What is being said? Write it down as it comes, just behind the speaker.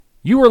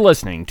You are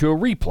listening to a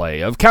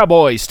replay of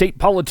Cowboy State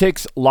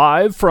Politics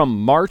live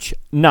from March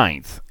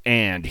 9th,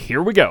 and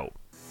here we go.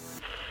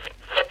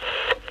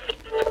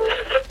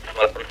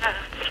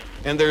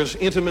 And there's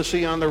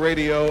intimacy on the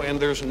radio, and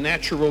there's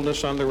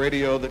naturalness on the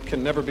radio that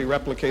can never be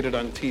replicated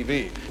on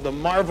TV. The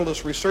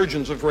marvelous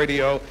resurgence of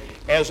radio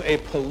as a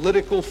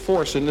political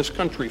force in this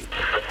country.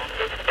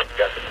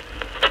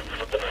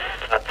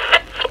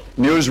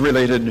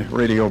 News-related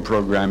radio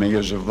programming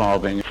is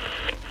evolving.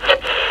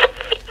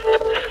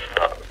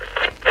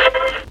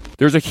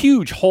 There's a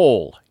huge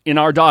hole in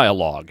our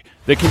dialogue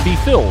that can be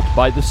filled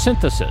by the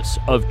synthesis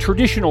of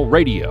traditional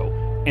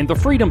radio and the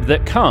freedom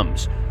that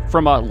comes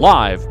from a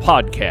live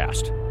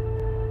podcast.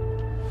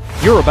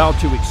 You're about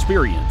to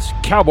experience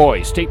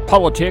Cowboy State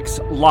Politics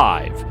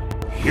live.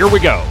 Here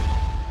we go.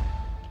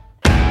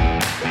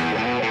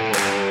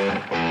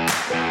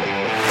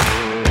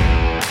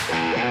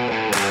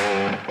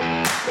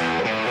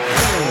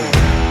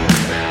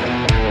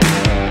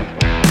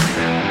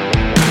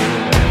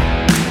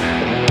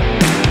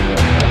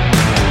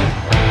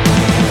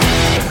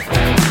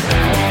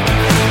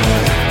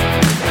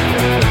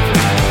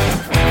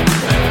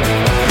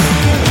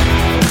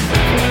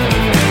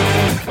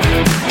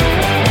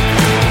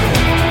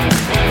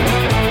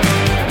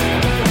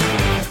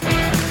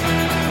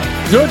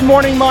 Good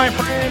morning, my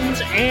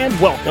friends, and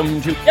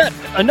welcome to yet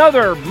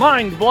another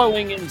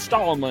mind-blowing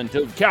installment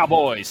of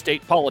Cowboy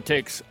State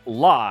Politics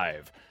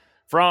Live.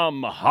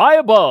 From high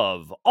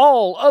above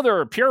all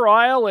other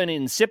puerile and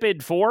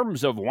insipid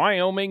forms of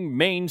Wyoming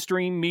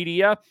mainstream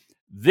media,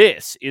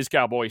 this is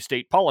Cowboy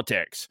State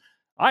Politics.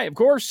 I, of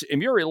course,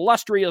 am your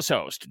illustrious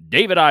host,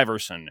 David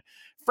Iverson,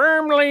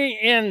 firmly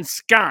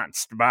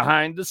ensconced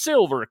behind the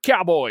silver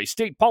Cowboy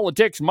State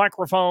Politics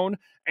microphone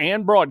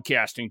and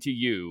broadcasting to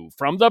you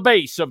from the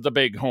base of the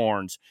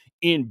Bighorns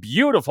in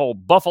beautiful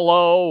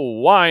Buffalo,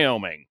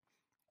 Wyoming.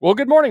 Well,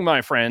 good morning,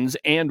 my friends,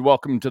 and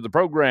welcome to the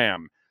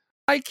program.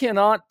 I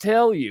cannot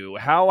tell you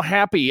how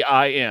happy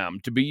I am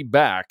to be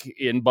back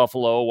in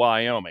Buffalo,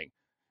 Wyoming.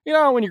 You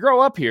know, when you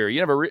grow up here,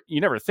 you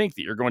never think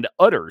that you're going to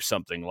utter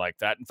something like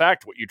that. In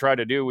fact, what you try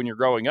to do when you're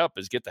growing up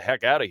is get the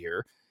heck out of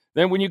here.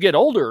 Then when you get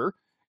older,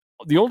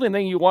 the only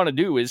thing you want to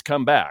do is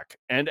come back.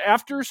 And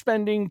after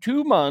spending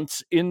 2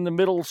 months in the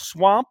middle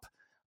swamp,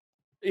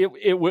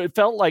 it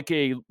felt like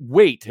a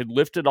weight had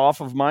lifted off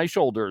of my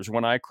shoulders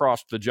when I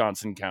crossed the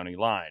Johnson County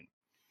line.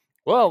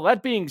 Well,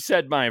 that being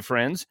said, my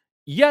friends,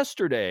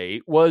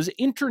 yesterday was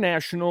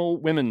International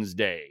Women's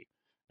Day.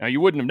 Now, you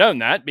wouldn't have known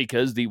that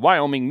because the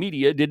Wyoming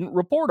media didn't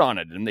report on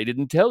it, and they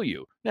didn't tell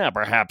you. Now,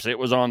 perhaps it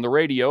was on the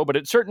radio, but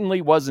it certainly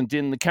wasn't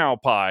in the cow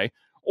pie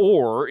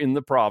or in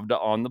the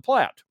Pravda on the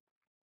Platte.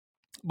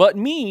 But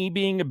me,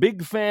 being a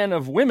big fan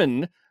of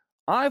women,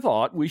 I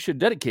thought we should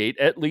dedicate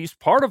at least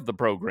part of the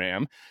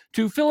program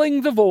to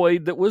filling the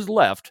void that was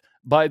left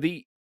by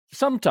the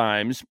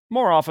sometimes,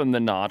 more often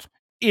than not,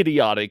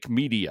 idiotic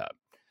media.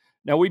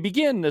 Now, we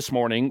begin this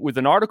morning with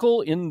an article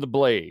in The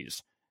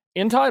Blaze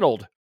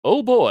entitled,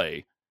 "Oh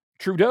Boy,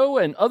 Trudeau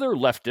and other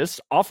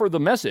leftists offer the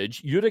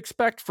message you'd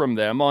expect from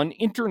them on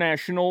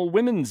International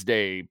Women's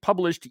Day,"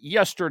 published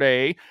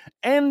yesterday,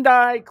 and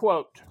I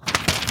quote,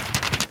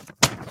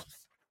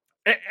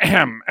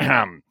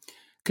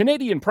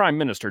 Canadian Prime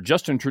Minister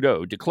Justin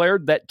Trudeau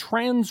declared that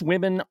trans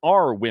women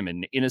are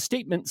women in a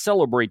statement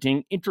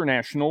celebrating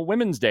International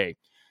Women's Day.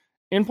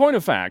 In point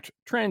of fact,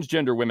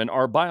 transgender women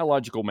are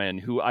biological men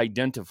who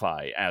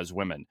identify as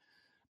women.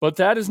 But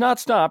that has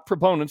not stopped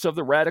proponents of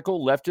the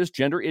radical leftist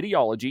gender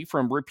ideology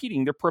from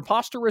repeating the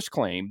preposterous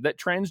claim that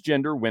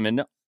transgender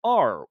women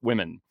are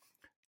women.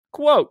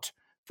 Quote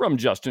from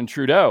Justin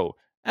Trudeau,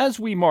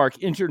 "As we mark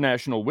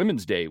International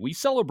Women's Day, we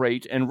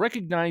celebrate and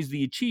recognize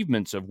the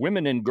achievements of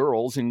women and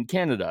girls in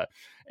Canada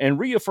and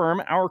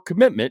reaffirm our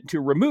commitment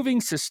to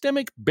removing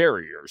systemic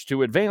barriers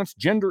to advance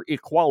gender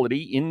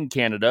equality in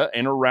Canada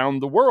and around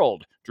the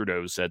world,"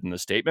 Trudeau said in the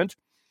statement.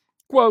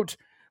 Quote,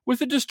 "With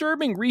the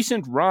disturbing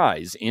recent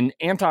rise in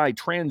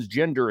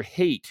anti-transgender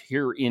hate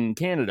here in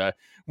Canada,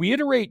 we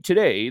iterate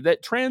today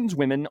that trans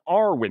women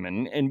are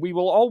women, and we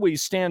will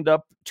always stand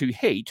up to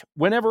hate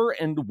whenever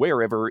and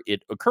wherever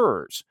it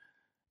occurs."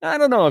 I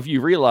don't know if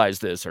you realize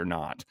this or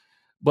not,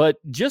 but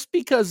just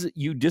because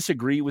you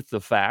disagree with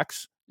the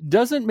facts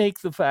doesn't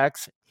make the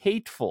facts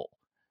hateful.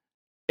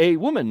 A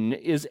woman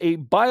is a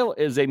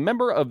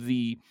member of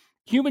the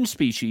human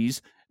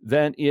species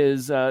that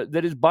is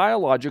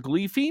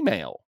biologically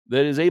female,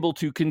 that is able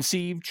to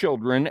conceive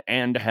children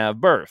and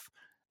have birth.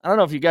 I don't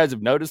know if you guys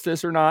have noticed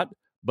this or not,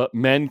 but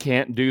men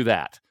can't do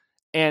that.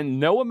 And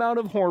no amount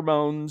of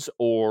hormones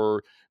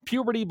or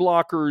puberty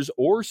blockers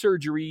or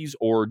surgeries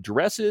or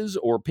dresses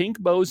or pink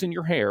bows in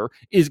your hair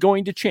is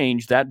going to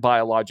change that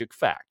biologic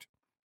fact.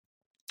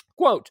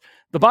 Quote,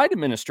 "The Biden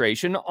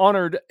administration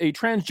honored a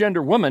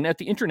transgender woman at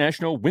the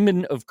International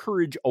Women of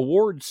Courage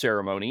Award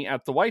ceremony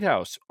at the White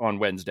House on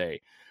Wednesday.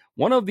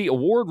 One of the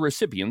award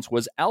recipients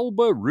was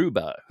Alba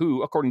Ruba,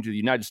 who, according to the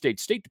United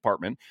States State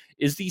Department,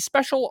 is the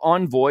special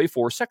envoy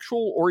for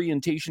sexual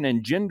orientation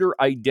and gender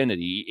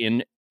identity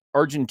in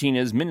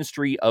Argentina's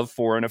Ministry of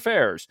Foreign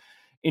Affairs.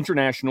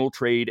 international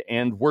trade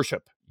and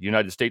worship.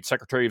 United States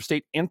Secretary of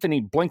State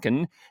Anthony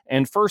Blinken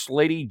and First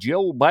Lady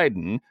Jill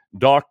Biden,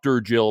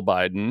 Dr. Jill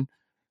Biden.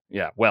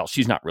 Yeah, well,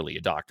 she's not really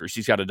a doctor.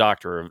 She's got a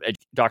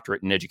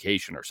doctorate in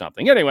education or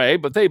something. Anyway,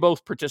 but they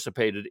both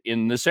participated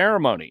in the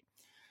ceremony.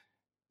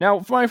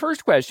 Now, my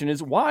first question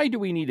is, why do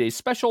we need a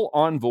special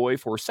envoy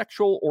for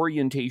sexual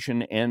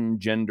orientation and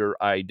gender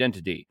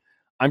identity?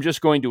 I'm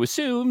just going to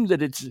assume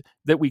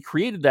that we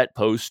created that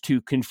post to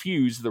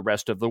confuse the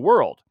rest of the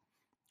world.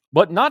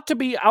 But not to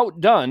be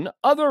outdone,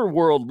 other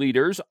world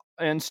leaders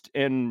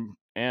and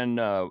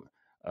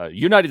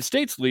United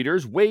States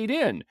leaders weighed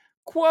in.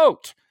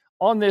 Quote,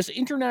 on this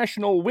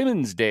International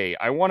Women's Day,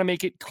 I want to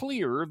make it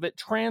clear that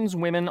trans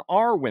women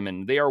are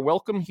women. They are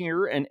welcome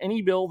here, and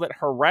any bill that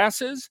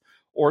harasses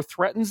or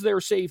threatens their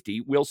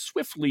safety will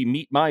swiftly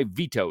meet my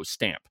veto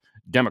stamp,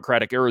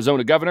 Democratic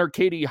Arizona Governor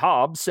Katie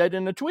Hobbs said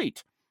in a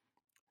tweet.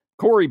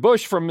 Cori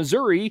Bush from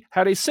Missouri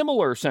had a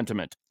similar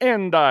sentiment,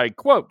 and I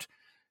quote,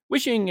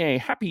 wishing a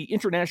happy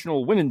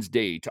International Women's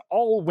Day to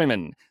all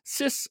women,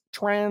 cis,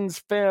 trans,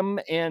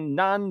 femme, and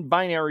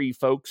non-binary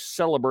folks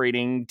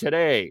celebrating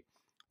today.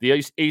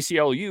 The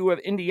ACLU of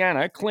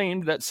Indiana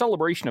claimed that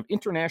celebration of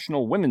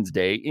International Women's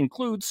Day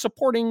includes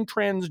supporting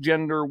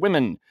transgender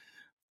women.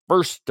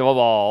 First of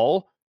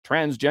all,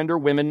 transgender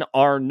women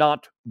are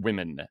not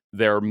women.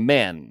 They're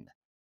men.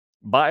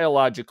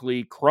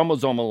 Biologically,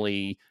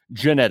 chromosomally,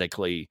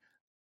 genetically,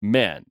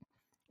 men.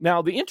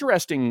 Now, the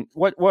interesting,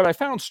 what I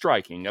found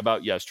striking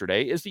about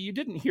yesterday is that you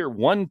didn't hear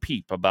one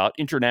peep about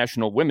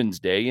International Women's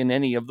Day in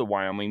any of the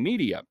Wyoming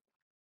media.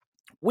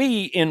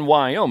 We in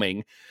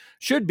Wyoming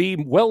should be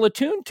well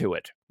attuned to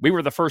it. We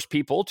were the first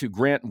people to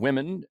grant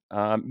women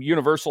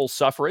universal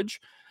suffrage.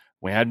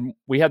 We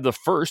had the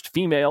first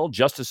female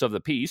justice of the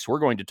peace. We're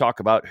going to talk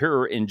about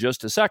her in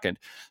just a second.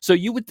 So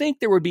you would think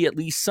there would be at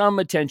least some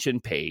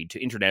attention paid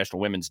to International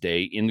Women's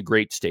Day in the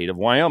great state of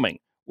Wyoming.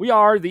 We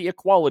are the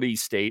equality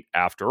state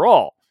after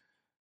all.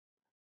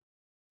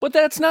 But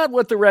that's not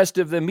what the rest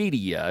of the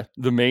media,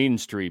 the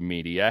mainstream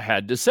media,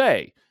 had to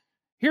say.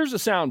 Here's a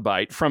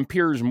soundbite from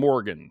Piers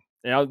Morgan.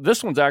 Now,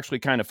 this one's actually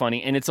kind of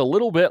funny, and it's a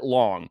little bit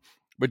long,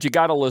 but you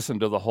got to listen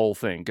to the whole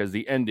thing because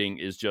the ending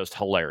is just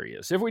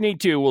hilarious. If we need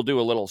to, we'll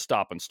do a little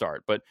stop and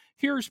start. But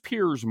here's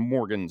Piers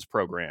Morgan's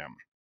program.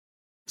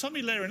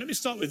 Tomi Lahren, let me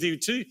start with you.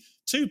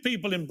 Two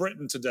people in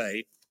Britain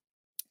today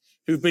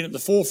who've been at the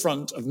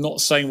forefront of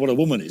not saying what a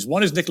woman is.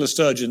 One is Nicola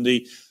Sturgeon,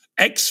 the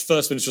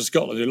ex-First Minister of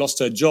Scotland, who lost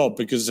her job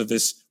because of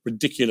this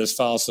ridiculous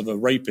farce of a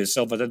rapist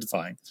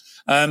self-identifying.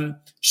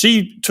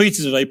 She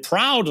tweeted today,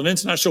 proud on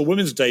International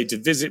Women's Day to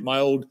visit my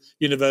old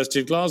University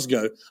of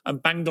Glasgow,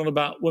 and banged on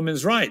about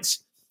women's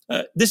rights.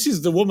 This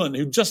is the woman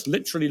who just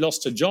literally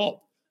lost her job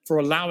for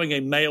allowing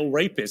a male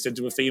rapist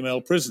into a female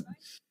prison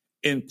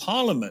in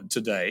Parliament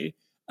today,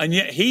 and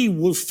yet he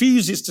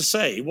refuses to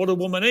say what a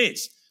woman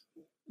is.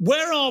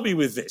 Where are we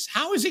with this?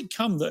 How has it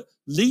come that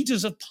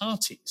leaders of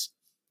parties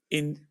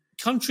in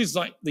countries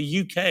like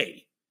the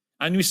UK,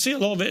 and we see a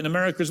lot of it in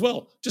America as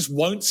well, just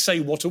won't say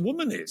what a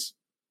woman is?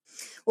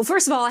 Well,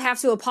 first of all, I have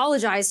to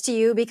apologize to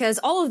you because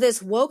all of this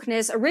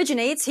wokeness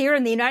originates here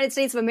in the United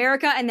States of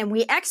America, and then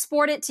we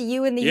export it to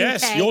you in the UK.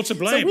 Yes, you're to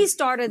blame. So we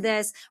started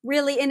this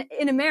really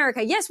in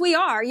America. Yes, we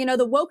are. You know,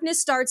 the wokeness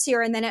starts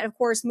here, and then it, of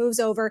course, moves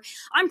over.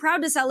 I'm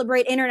proud to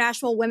celebrate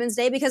International Women's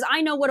Day because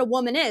I know what a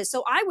woman is.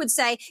 So I would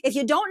say if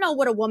you don't know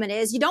what a woman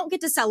is, you don't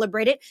get to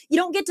celebrate it. You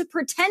don't get to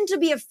pretend to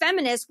be a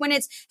feminist when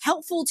it's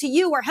helpful to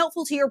you or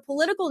helpful to your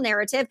political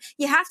narrative.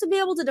 You have to be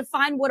able to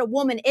define what a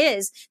woman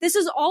is. This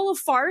is all a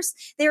farce.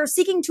 They are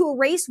seeking to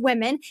erase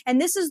women, and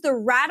this is the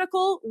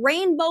radical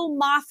rainbow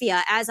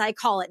mafia, as I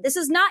call it. This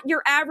is not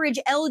your average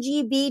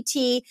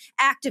LGBT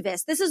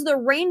activist. This is the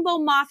rainbow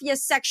mafia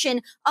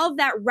section of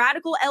that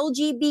radical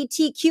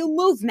LGBTQ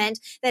movement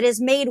that has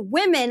made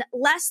women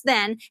less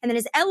than, and then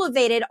has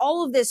elevated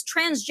all of this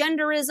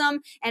transgenderism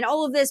and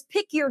all of this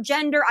pick your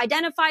gender,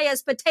 identify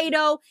as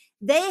potato.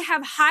 They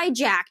have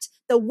hijacked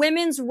the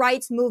women's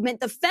rights movement,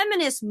 the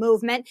feminist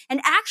movement,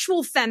 and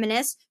actual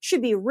feminists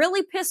should be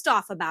really pissed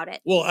off about it.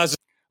 Well,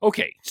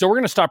 Okay, so we're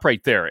going to stop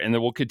right there, and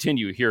then we'll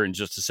continue here in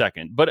just a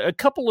second. But a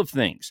couple of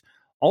things.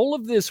 All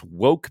of this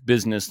woke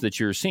business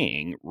that you're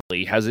seeing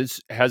really has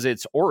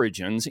its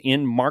origins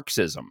in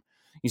Marxism.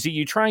 You see,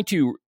 you try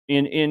to,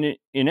 in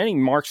any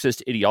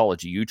Marxist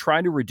ideology, you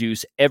try to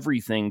reduce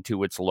everything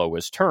to its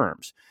lowest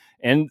terms.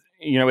 And,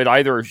 you know, it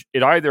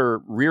either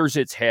rears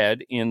its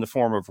head in the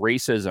form of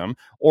racism,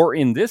 or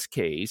in this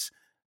case,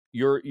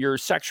 your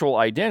sexual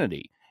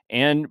identity.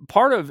 And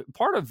part of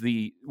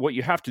what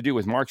you have to do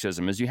with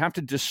Marxism is you have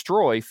to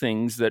destroy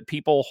things that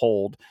people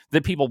hold,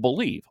 that people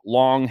believe,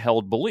 long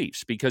held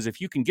beliefs. Because if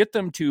you can get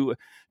them to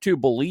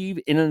believe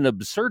in an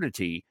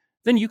absurdity,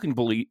 then you can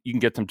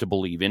get them to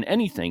believe in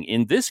anything.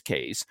 In this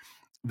case,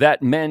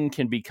 that men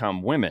can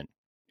become women.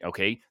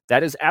 Okay,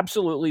 that is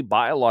absolutely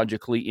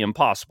biologically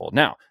impossible.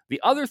 Now, the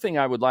other thing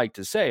I would like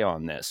to say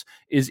on this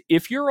is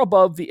if you're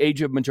above the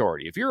age of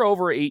majority, if you're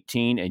over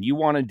 18 and you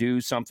want to do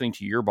something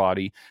to your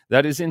body,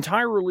 that is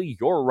entirely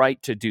your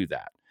right to do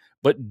that.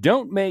 But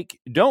don't make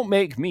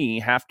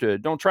me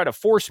don't try to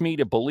force me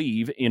to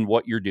believe in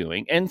what you're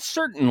doing. And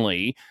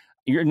certainly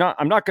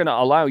I'm not going to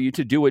allow you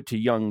to do it to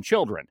young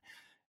children.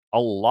 A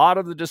lot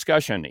of the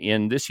discussion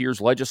in this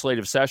year's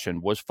legislative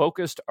session was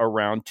focused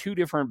around two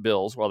different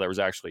bills. Well, there was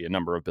actually a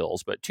number of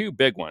bills, but two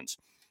big ones.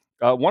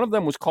 One of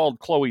them was called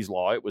Chloe's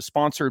Law. It was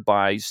sponsored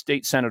by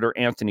State Senator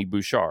Anthony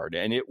Bouchard,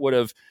 and it would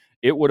have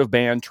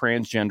banned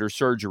transgender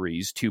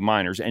surgeries to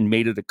minors and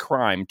made it a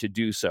crime to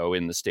do so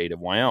in the state of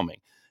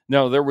Wyoming.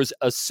 Now, there was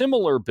a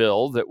similar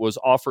bill that was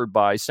offered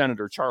by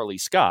Senator Charlie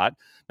Scott.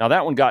 Now,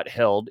 that one got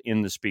held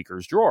in the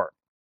speaker's drawer.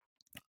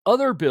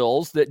 Other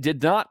bills that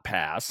did not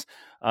pass,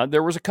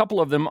 there was a couple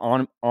of them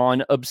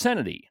on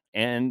obscenity.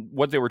 And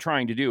what they were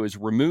trying to do is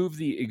remove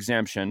the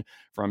exemption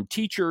from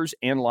teachers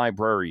and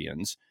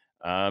librarians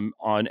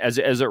as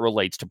it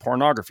relates to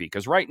pornography.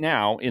 Because right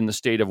now in the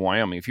state of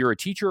Wyoming, if you're a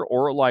teacher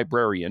or a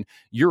librarian,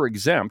 you're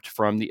exempt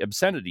from the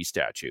obscenity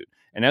statute.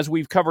 And as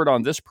we've covered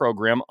on this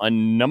program a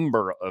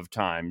number of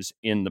times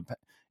in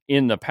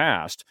the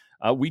past,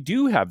 we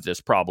do have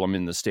this problem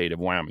in the state of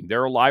Wyoming.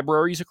 There are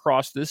libraries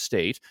across this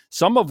state,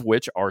 some of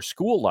which are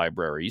school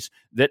libraries,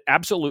 that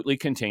absolutely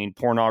contain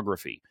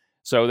pornography.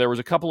 So there was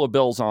a couple of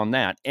bills on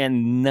that,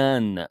 and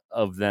none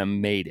of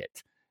them made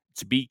it.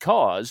 It's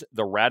because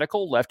the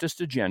radical leftist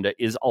agenda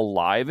is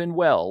alive and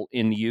well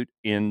in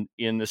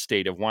the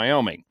state of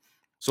Wyoming.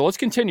 So let's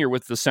continue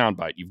with the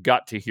soundbite. You've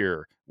got to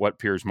hear what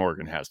Piers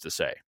Morgan has to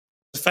say.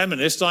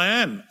 Feminist, I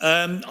am.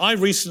 I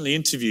recently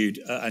interviewed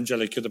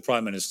Angelica, the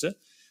Prime Minister,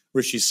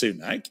 Rishi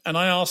Sunak, and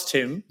I asked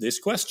him this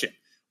question,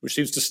 which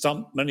seems to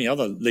stump many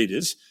other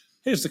leaders.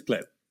 Here's the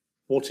clip.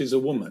 What is a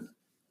woman?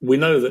 We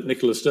know that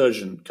Nicola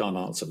Sturgeon can't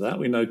answer that.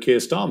 We know Keir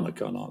Starmer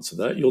can't answer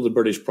that. You're the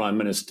British Prime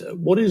Minister.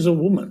 What is a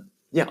woman?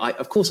 Yeah,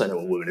 of course I know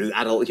what a woman is.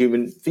 Adult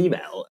human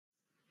female.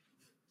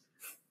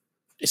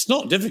 It's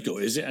not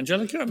difficult, is it,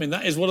 Angelica? I mean,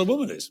 that is what a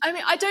woman is. I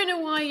mean, I don't know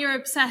why you're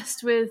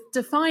obsessed with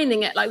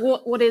defining it. Like,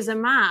 what is a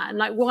man?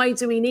 Like, why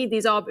do we need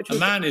these arbitrary... A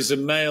man is a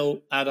male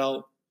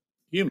adult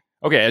human.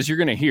 Okay, as you're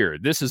going to hear,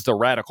 this is the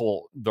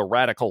radical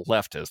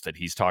leftist that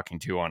he's talking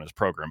to on his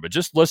program. But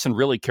just listen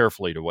really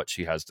carefully to what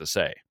she has to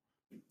say.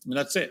 I mean,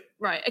 that's it.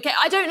 Right. Okay.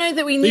 I don't know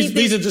that we need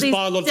these are just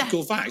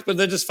biological facts, but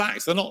they're just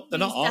facts. They're not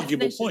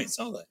arguable points,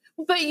 are they?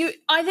 But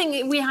I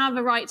think we have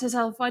a right to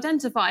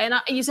self-identify. And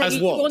you said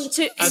you want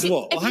to. As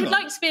what? If you would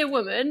like to be a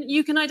woman,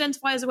 you can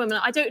identify as a woman.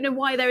 I don't know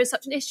why there is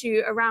such an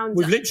issue around.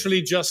 We've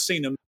literally just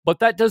seen them. But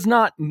that does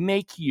not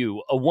make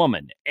you a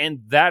woman,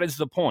 and that is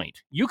the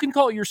point. You can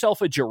call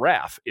yourself a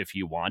giraffe if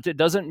you want. It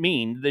doesn't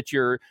mean that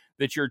you're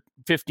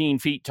 15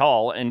 feet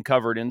tall and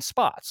covered in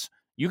spots.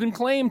 You can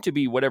claim to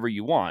be whatever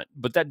you want,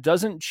 but that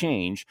doesn't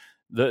change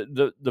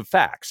the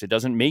facts. It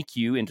doesn't make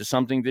you into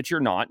something that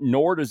you're not,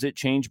 nor does it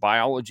change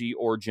biology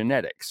or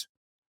genetics.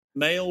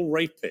 Male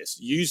rapist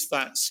used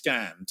that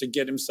scam to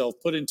get himself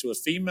put into a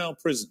female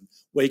prison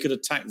where he could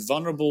attack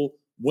vulnerable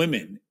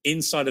women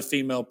inside a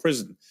female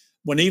prison,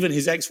 when even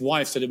his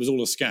ex-wife said it was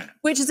all a scam.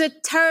 Which is a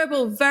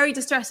terrible, very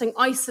distressing,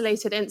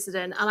 isolated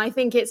incident. And I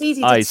think it's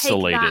easy to take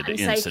that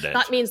and say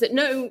that means that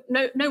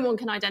no one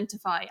can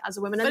identify as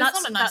a woman. But and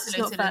it's not an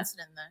isolated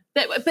incident,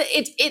 though. But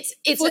it's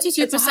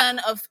 42%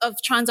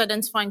 of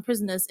trans-identifying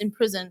prisoners in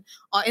prison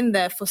are in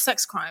there for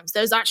sex crimes.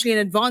 There's actually an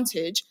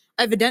advantage,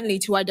 evidently,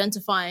 to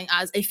identifying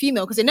as a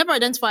female, because they never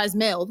identify as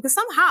male, because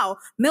somehow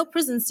male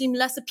prisons seem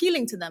less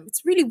appealing to them.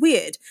 It's really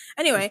weird.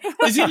 Anyway.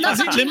 Is it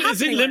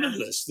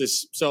limitless,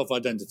 this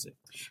self-identity?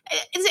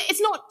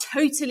 It's not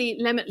totally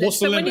limitless. What's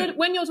the limit?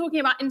 When you're talking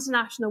about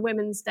International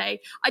Women's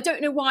Day, I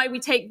don't know why we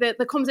take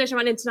the conversation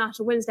around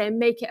International Women's Day and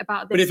make it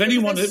about this. But if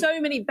anyone, there's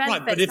so many benefits.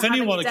 Right, but if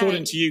anyone,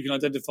 according to you, can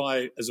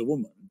identify as a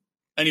woman,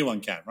 anyone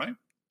can, right?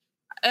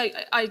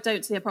 I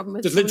don't see a problem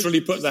with it. Just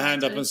literally put the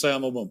hand up and say,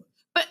 I'm a woman.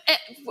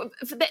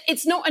 But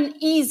it's not an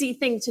easy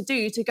thing to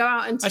do, to go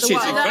out into Actually,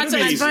 the world.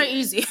 It's very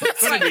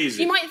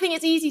easy. You might think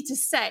it's easy to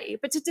say,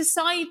 but to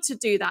decide to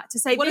do that, to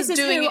say, what this does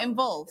is doing who, it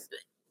involve?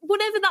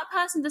 Whatever that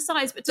person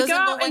decides, but to go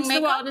out into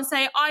the world and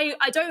say, I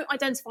don't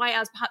identify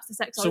as perhaps the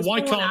sex I was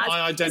born as. So why can't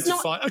I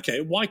identify?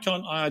 Okay, why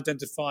can't I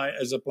identify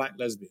as a black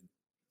lesbian?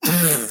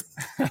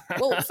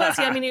 Well,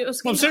 firstly, I mean,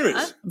 I'm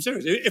serious.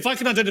 If I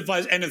can identify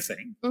as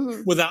anything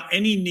without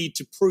any need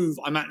to prove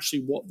I'm actually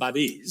what that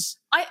is,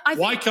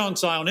 why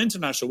can't I on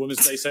International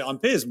Women's Day say I'm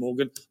Piers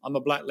Morgan, I'm a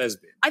black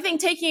lesbian? I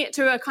think taking it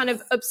to a kind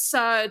of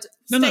absurd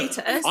status.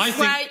 I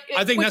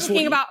think that's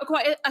talking about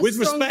quite a with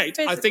strong respect.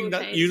 I think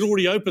that you'd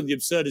already opened the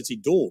absurdity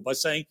door by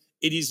saying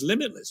it is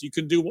limitless. You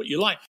can do what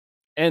you like.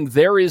 And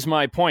there is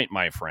my point,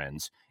 my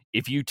friends.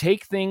 If you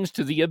take things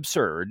to the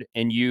absurd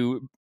and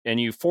you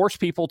force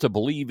people to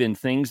believe in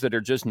things that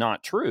are just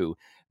not true,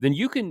 then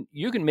you can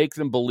make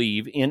them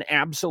believe in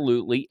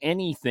absolutely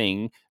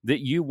anything that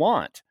you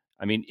want.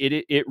 I mean,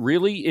 it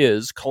really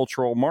is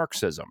cultural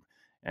Marxism.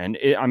 And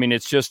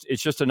it's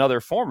just another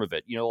form of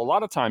it. You know, a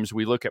lot of times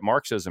we look at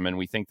Marxism and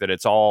we think that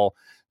it's all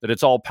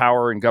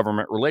power and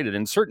government related,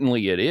 and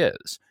certainly it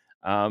is.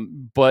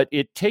 But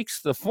it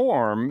takes the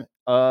form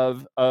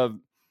of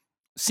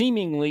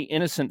seemingly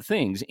innocent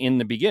things in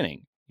the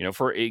beginning.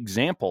 For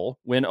example,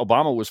 when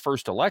Obama was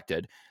first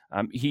elected,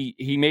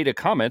 he made a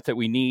comment that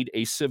we need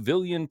a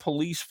civilian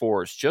police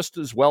force just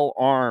as well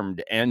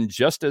armed and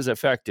just as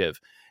effective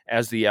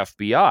as the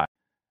FBI.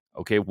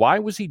 Okay, why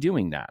was he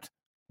doing that?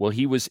 Well,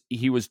 he was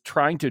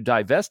trying to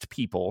divest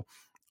people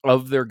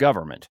of their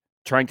government,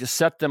 trying to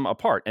set them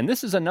apart. And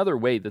this is another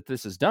way that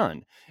this is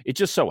done. It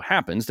just so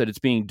happens that it's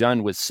being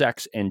done with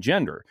sex and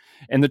gender.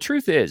 And the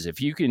truth is,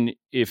 if you can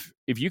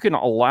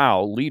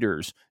allow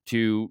leaders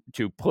to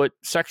put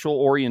sexual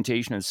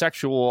orientation and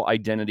sexual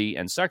identity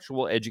and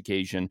sexual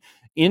education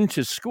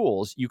into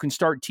schools, you can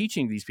start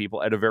teaching these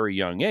people at a very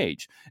young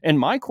age. And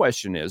my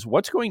question is,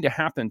 what's going to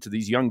happen to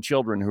these young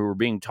children who are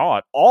being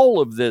taught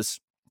all of this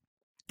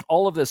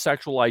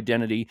sexual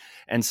identity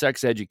and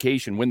sex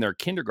education when they're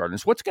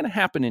kindergartners? What's going to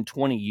happen in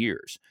 20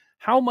 years?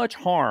 How much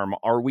harm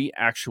are we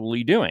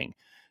actually doing?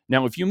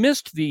 Now, if you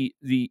missed the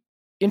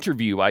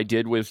interview I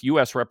did with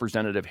U.S.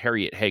 Representative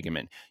Harriet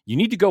Hageman, you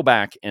need to go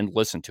back and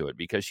listen to it,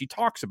 because she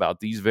talks about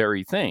these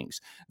very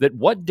things, that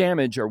what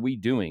damage are we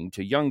doing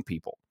to young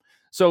people?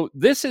 So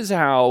this is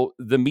how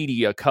the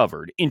media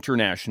covered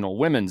International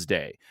Women's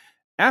Day.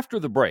 After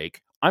the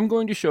break, I'm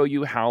going to show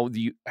you how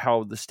the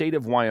state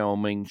of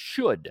Wyoming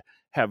should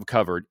have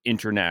covered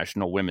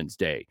International Women's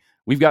Day.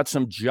 We've got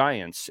some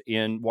giants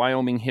in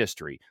Wyoming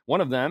history. One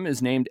of them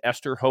is named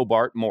Esther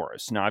Hobart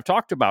Morris. Now, I've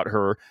talked about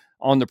her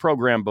on the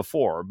program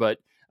before, but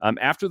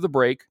after the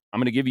break, I'm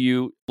going to give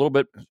you a little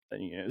bit,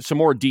 some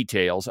more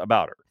details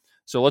about her.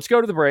 So let's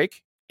go to the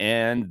break,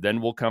 and then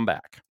we'll come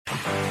back.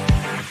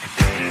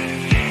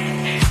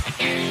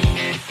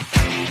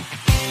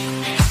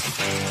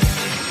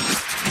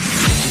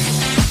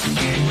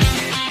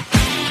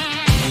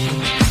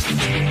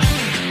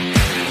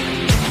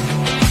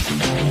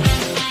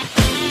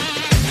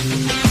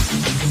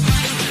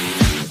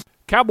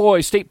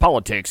 Cowboy State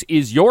Politics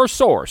is your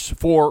source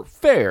for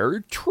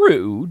fair,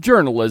 true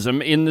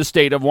journalism in the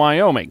state of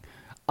Wyoming.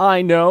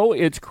 I know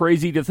it's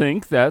crazy to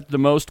think that the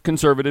most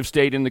conservative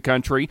state in the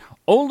country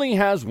only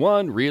has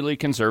one really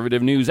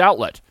conservative news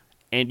outlet,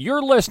 and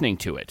you're listening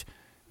to it.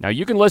 Now,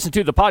 you can listen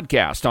to the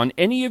podcast on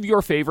any of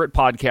your favorite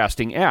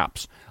podcasting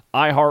apps.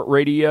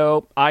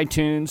 iHeartRadio,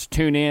 iTunes,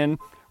 TuneIn,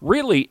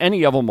 really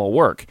any of them will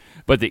work.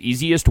 But the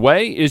easiest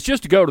way is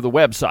just to go to the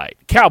website,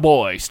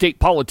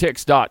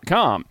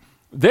 cowboystatepolitics.com.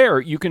 There,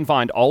 you can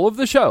find all of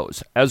the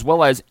shows, as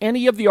well as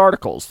any of the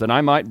articles that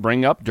I might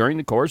bring up during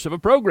the course of a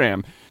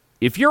program.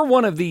 If you're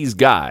one of these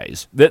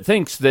guys that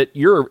thinks that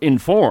you're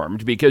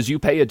informed because you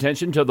pay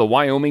attention to the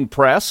Wyoming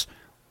press,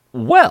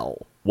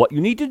 well, what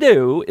you need to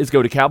do is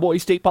go to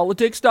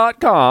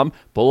cowboystatepolitics.com,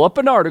 pull up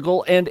an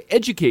article, and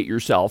educate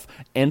yourself,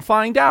 and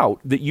find out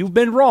that you've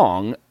been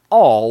wrong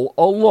all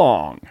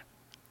along.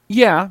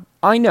 Yeah,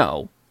 I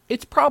know,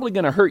 it's probably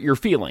going to hurt your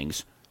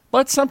feelings,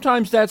 but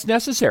sometimes that's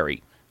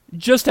necessary.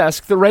 Just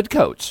ask the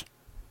Redcoats.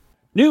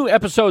 New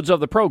episodes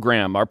of the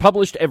program are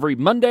published every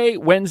Monday,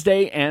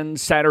 Wednesday, and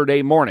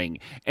Saturday morning.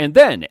 And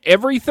then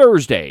every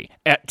Thursday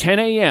at 10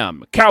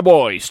 a.m.,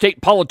 Cowboy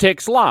State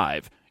Politics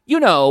Live. You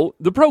know,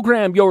 the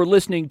program you're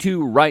listening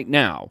to right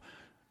now.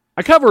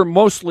 I cover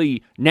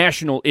mostly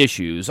national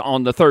issues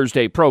on the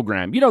Thursday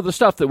program. You know, the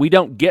stuff that we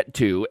don't get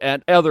to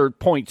at other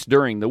points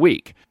during the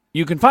week.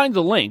 You can find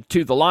the link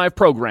to the live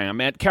program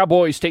at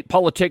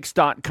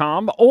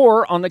cowboystatepolitics.com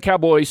or on the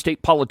Cowboy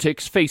State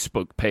Politics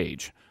Facebook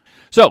page.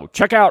 So,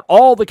 check out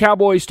all the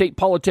Cowboy State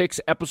Politics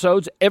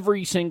episodes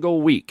every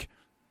single week.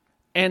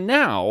 And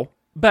now,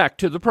 back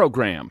to the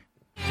program.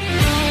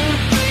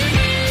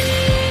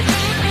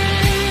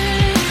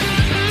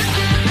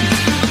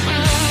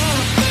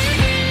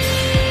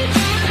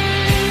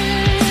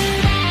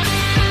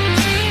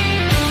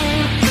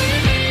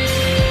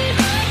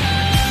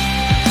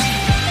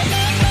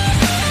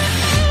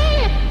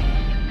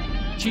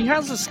 She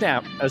has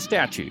a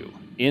statue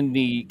in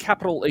the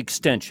Capitol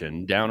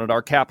Extension down at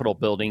our Capitol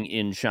building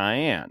in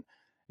Cheyenne.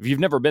 If you've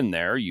never been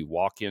there, you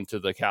walk into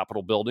the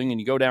Capitol building and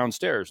you go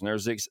downstairs, and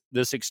there's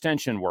this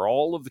extension where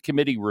all of the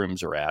committee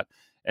rooms are at.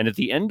 And at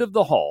the end of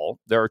the hall,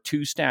 there are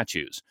two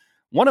statues.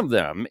 One of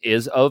them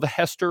is of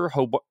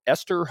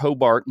Esther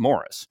Hobart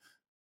Morris.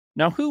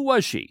 Now, who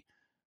was she?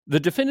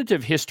 The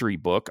definitive history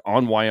book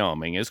on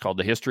Wyoming is called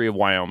The History of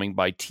Wyoming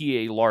by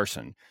T.A.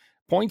 Larson.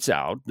 Points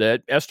out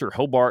that Esther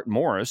Hobart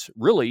Morris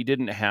really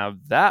didn't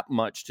have that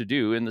much to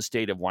do in the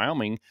state of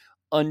Wyoming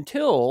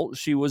until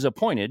she was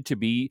appointed to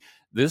be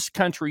this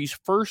country's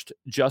first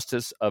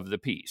Justice of the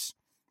Peace.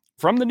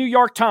 From the New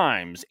York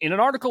Times, in an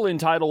article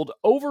entitled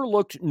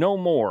 "Overlooked No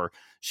More,"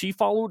 she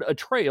followed a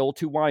trail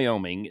to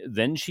Wyoming,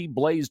 then she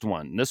blazed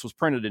one. This was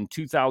printed in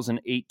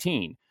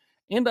 2018.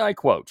 And I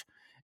quote,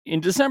 "In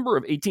December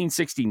of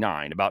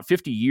 1869, about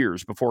 50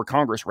 years before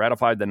Congress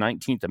ratified the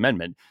 19th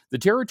Amendment, the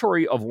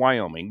territory of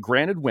Wyoming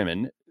granted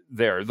women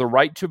there the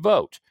right to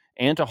vote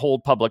and to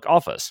hold public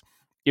office.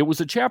 It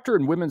was a chapter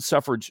in the women's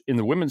suffrage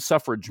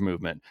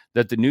movement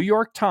that the New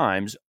York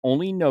Times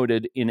only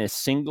noted in a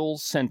single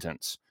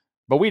sentence."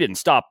 But we didn't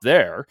stop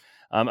there.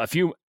 A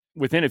few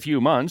within a few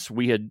months,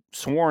 we had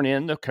sworn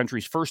in the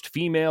country's first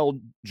female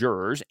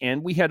jurors,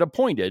 and we had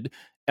appointed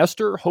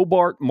Esther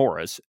Hobart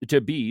Morris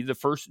to be the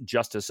first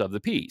justice of the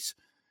peace.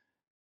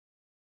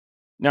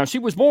 Now, she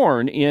was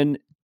born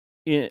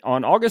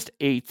on August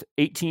 8th,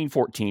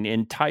 1814,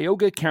 in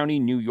Tioga County,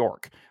 New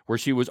York, where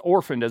she was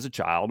orphaned as a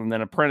child and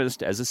then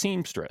apprenticed as a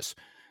seamstress.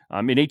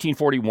 In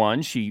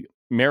 1841, she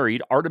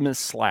married Artemus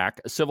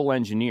Slack, a civil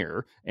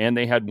engineer, and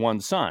they had one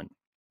son.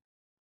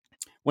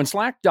 When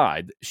Slack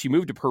died, she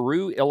moved to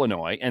Peru,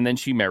 Illinois, and then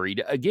she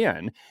married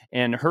again,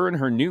 and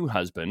her new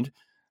husband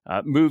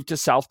moved to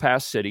South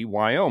Pass City,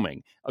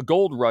 Wyoming, a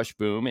gold rush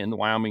boom in the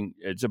Wyoming.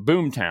 It's a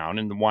boom town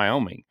in the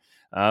Wyoming,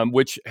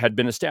 which had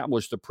been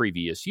established the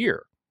previous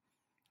year.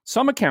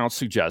 Some accounts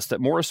suggest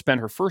that Morris spent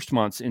her first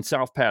months in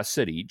South Pass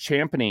City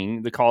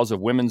championing the cause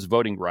of women's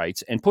voting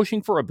rights and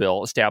pushing for a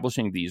bill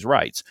establishing these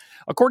rights.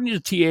 According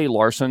to T.A.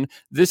 Larson,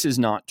 this is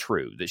not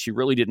true, that she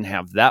really didn't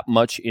have that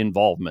much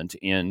involvement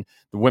in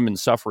the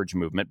women's suffrage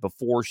movement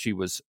before she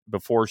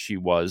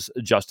was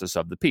Justice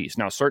of the Peace.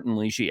 Now,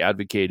 certainly she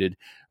advocated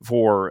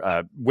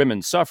for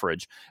women's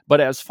suffrage, but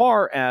as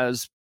far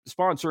as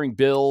sponsoring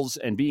bills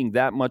and being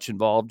that much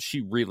involved,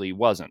 she really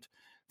wasn't.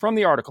 From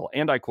the article,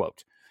 and I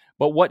quote,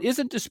 "But what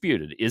isn't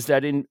disputed is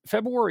that in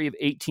February of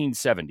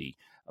 1870,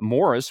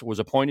 Morris was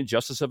appointed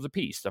Justice of the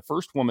Peace, the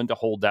first woman to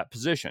hold that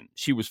position.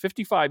 She was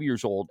 55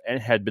 years old and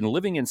had been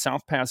living in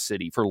South Pass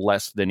City for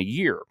less than a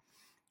year.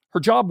 Her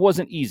job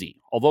wasn't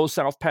easy. Although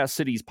South Pass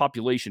City's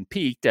population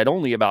peaked at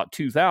only about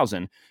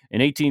 2,000,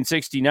 in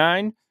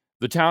 1869,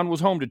 the town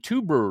was home to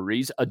 2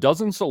 breweries, a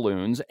dozen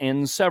saloons,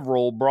 and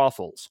several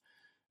brothels.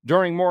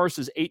 During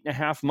Morris's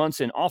 8.5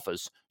 months in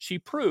office, she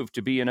proved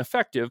to be an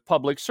effective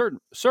public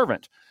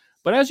servant.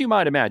 But as you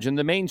might imagine,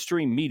 the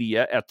mainstream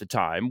media at the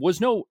time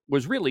was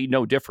really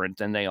no different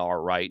than they are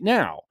right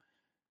now.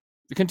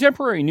 The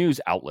contemporary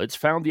news outlets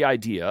found the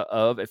idea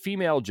of a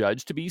female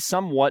judge to be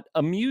somewhat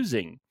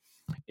amusing.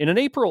 In an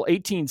April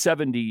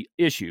 1870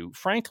 issue,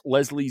 Frank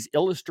Leslie's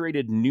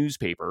illustrated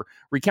newspaper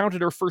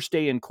recounted her first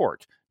day in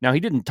court. Now, he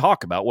didn't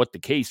talk about what the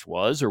case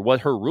was or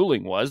what her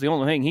ruling was. The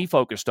only thing he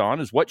focused on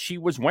is what she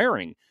was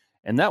wearing,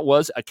 and that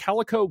was a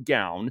calico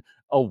gown,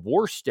 a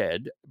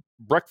worsted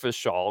breakfast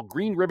shawl,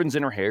 green ribbons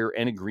in her hair,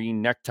 and a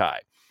green necktie.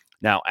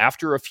 Now,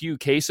 after a few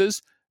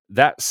cases,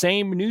 that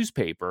same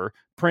newspaper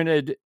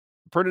printed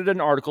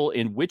an article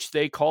in which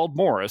they called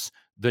Morris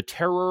the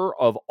terror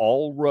of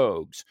all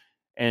rogues,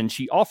 and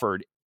she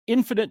offered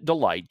infinite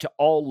delight to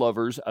all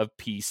lovers of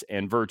peace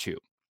and virtue.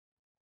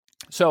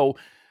 So,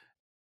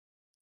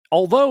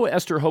 although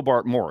Esther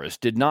Hobart Morris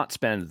did not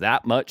spend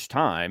that much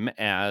time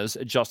as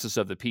Justice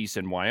of the Peace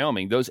in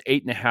Wyoming, those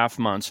 8.5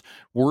 months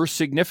were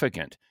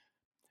significant.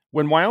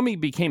 When Wyoming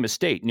became a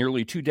state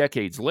nearly 2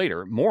 decades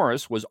later,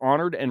 Morris was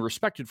honored and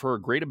respected for her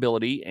great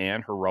ability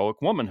and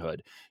heroic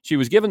womanhood. She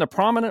was given a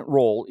prominent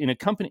role in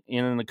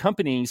an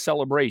accompanying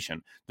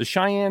celebration. The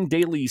Cheyenne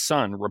Daily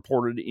Sun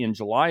reported in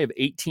July of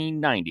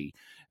 1890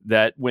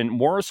 that when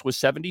Morris was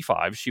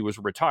 75, she was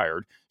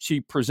retired, she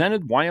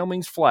presented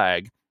Wyoming's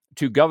flag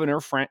to Governor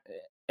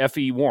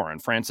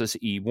Francis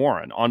E.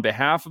 Warren, on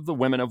behalf of the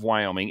women of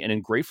Wyoming and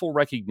in grateful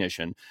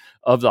recognition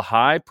of the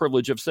high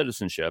privilege of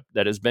citizenship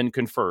that has been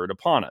conferred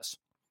upon us.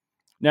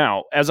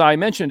 Now, as I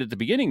mentioned at the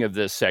beginning of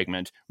this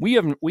segment, we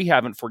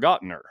haven't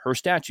forgotten her. Her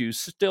statue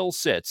still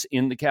sits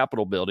in the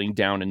Capitol building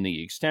down in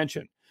the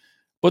extension.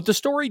 But the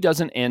story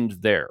doesn't end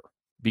there,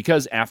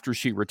 because after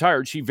she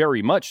retired, she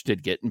very much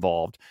did get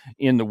involved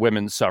in the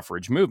women's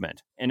suffrage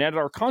movement. And at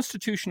our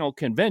Constitutional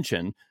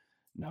Convention,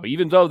 now,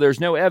 even though there's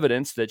no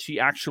evidence that she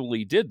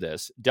actually did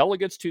this,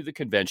 delegates to the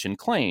convention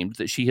claimed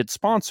that she had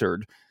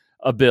sponsored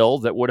a bill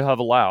that would have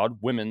allowed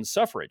women's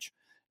suffrage.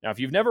 Now, if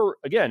you've never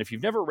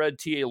read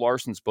T.A.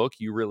 Larson's book,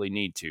 you really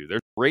need to. There's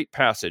a great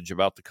passage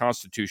about the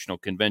Constitutional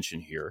Convention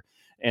here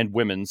and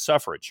women's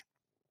suffrage.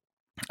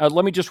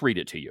 Let me just read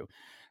it to you.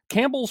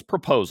 Campbell's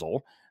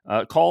proposal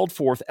called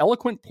forth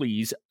eloquent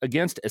pleas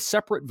against a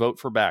separate vote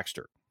for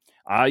Baxter.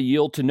 I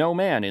yield to no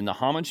man in the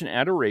homage and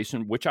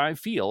adoration which I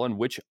feel and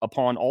which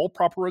upon all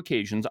proper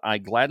occasions I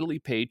gladly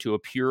pay to a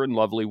pure and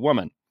lovely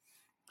woman.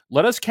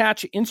 Let us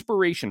catch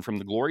inspiration from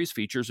the glorious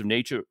features of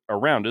nature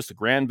around us, the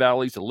grand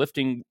valleys, the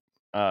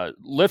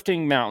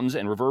lifting mountains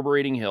and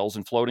reverberating hills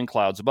and floating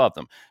clouds above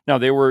them. Now,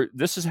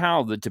 this is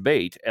how the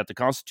debate at the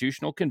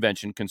Constitutional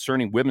Convention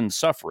concerning women's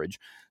suffrage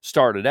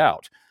started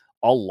out.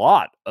 A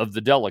lot of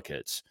the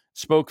delegates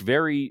spoke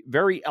very,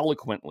 very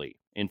eloquently.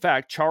 In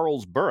fact,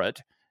 Charles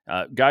Burritt,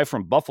 guy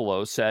from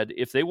Buffalo, said,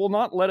 "If they will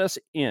not let us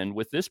in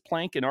with this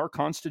plank in our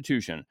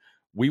Constitution,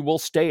 we will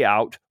stay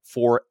out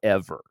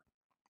forever."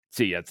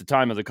 See, at the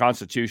time of the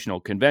Constitutional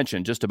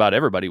Convention, just about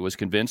everybody was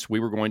convinced we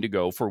were going to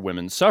go for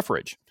women's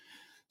suffrage.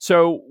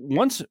 So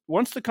once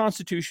the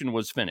Constitution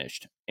was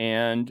finished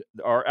and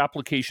our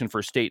application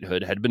for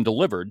statehood had been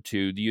delivered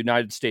to the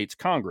United States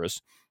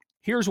Congress,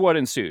 here's what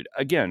ensued.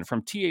 Again,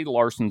 from T.A.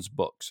 Larson's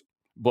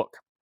book.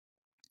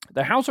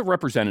 The House of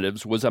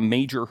Representatives was a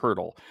major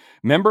hurdle.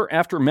 Member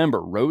after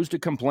member rose to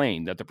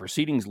complain that the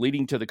proceedings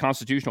leading to the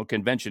Constitutional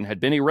Convention had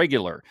been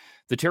irregular.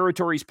 The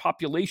territory's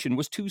population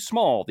was too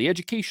small, the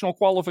educational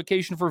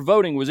qualification for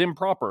voting was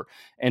improper,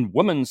 and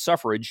women's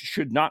suffrage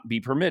should not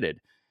be permitted.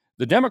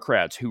 The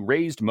Democrats, who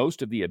raised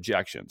most of the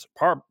objections,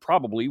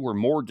 probably were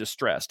more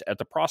distressed at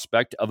the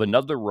prospect of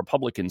another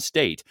Republican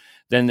state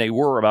than they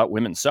were about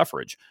women's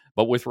suffrage.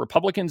 But with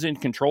Republicans in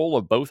control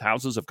of both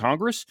houses of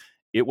Congress,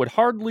 it would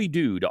hardly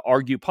do to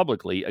argue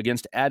publicly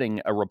against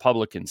adding a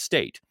Republican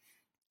state.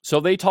 So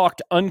they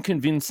talked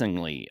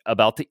unconvincingly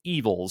about the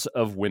evils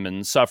of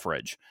women's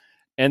suffrage.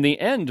 And the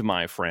end,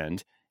 my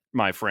friends,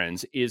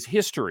 is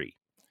history.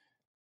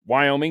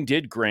 Wyoming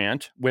did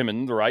grant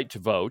women the right to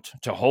vote,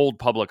 to hold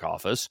public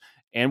office,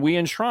 and we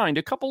enshrined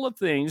a couple of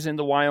things in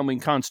the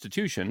Wyoming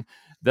Constitution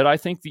that I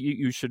think that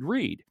you should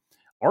read.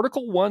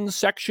 Article 1,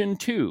 Section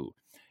 2.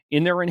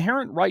 In their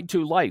inherent right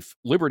to life,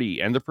 liberty,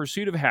 and the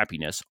pursuit of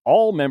happiness,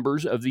 all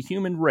members of the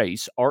human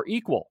race are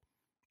equal.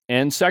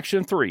 And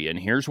Section 3, and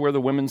here's where the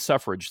women's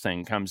suffrage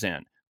thing comes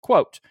in.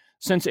 Quote,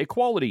 since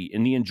equality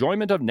in the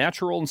enjoyment of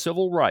natural and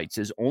civil rights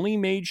is only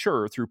made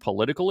sure through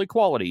political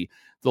equality,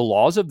 the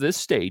laws of this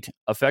state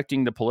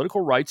affecting the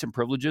political rights and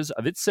privileges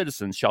of its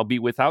citizens shall be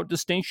without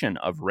distinction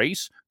of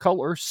race,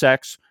 color,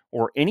 sex,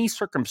 or any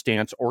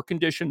circumstance or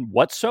condition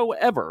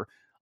whatsoever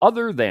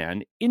other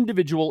than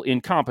individual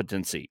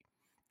incompetency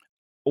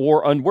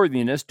or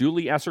unworthiness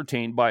duly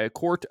ascertained by a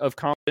court of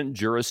competent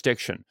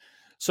jurisdiction.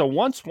 So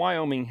once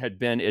Wyoming had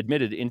been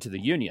admitted into the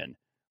Union,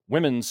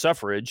 women's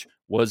suffrage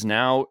was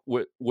now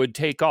would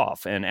take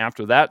off. And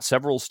after that,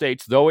 several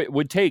states, though it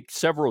would take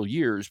several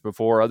years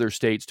before other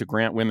states to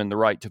grant women the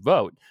right to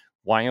vote,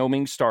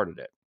 Wyoming started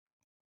it.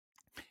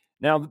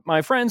 Now,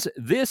 my friends,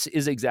 this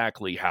is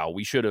exactly how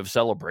we should have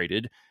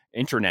celebrated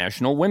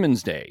International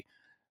Women's Day.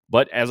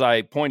 But as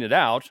I pointed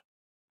out,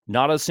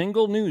 not a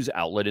single news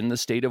outlet in the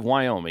state of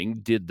Wyoming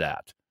did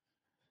that.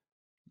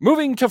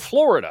 Moving to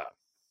Florida.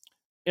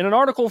 In an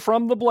article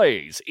from The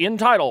Blaze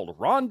entitled,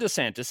 Ron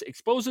DeSantis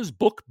Exposes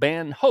Book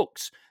Ban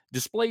Hoax,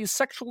 Displays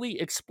Sexually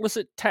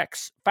Explicit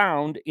Texts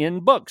Found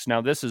in Books.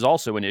 Now, this is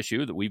also an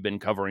issue that we've been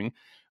covering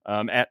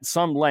at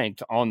some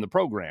length on the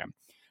program.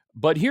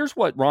 But here's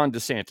what Ron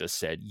DeSantis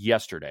said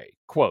yesterday.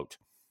 Quote,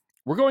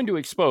 we're going to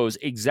expose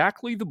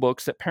exactly the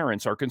books that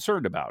parents are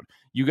concerned about.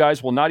 You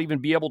guys will not even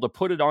be able to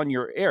put it on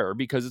your air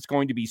because it's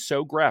going to be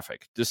so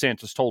graphic,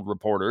 DeSantis told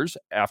reporters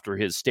after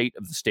his State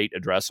of the State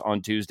address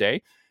on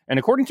Tuesday. And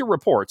according to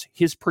reports,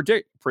 his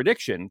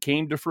prediction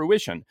came to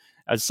fruition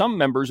as some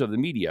members of the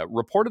media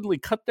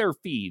reportedly cut their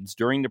feeds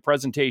during the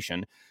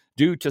presentation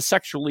due to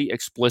sexually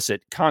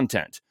explicit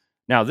content.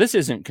 Now, this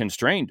isn't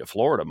constrained to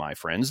Florida, my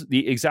friends.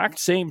 The exact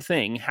same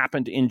thing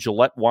happened in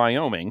Gillette,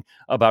 Wyoming,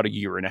 about a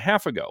year and a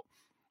half ago.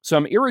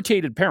 Some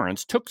irritated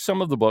parents took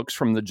some of the books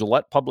from the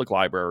Gillette Public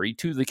Library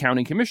to the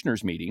county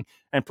commissioners meeting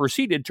and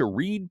proceeded to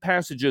read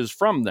passages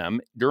from them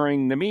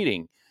during the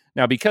meeting.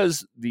 Now,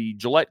 because the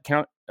Gillette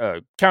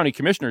County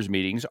Commissioners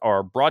meetings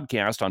are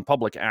broadcast on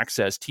public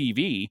access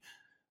TV,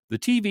 the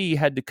TV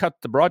had to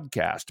cut the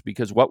broadcast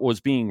because what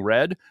was being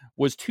read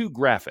was too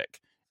graphic.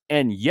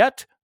 And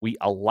yet, we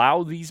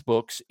allow these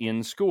books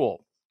in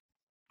school.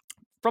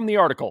 From the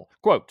article,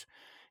 quote,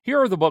 here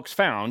are the books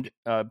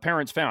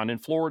parents found in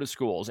Florida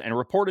schools and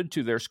reported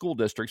to their school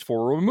districts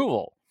for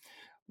removal.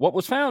 What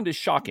was found is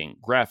shocking,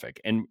 graphic,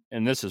 and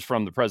this is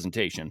from the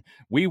presentation.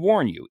 We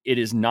warn you, it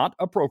is not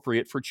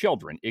appropriate for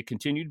children. It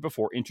continued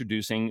before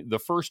introducing the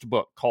first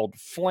book called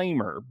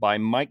Flamer by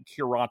Mike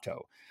Curato.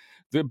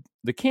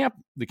 The camp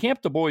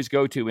the boys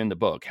go to in the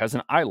book has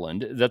an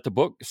island that the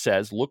book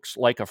says looks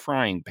like a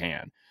frying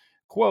pan.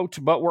 Quote,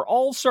 but we're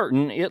all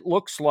certain it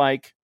looks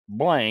like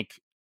blank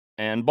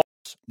and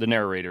balls, the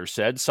narrator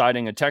said,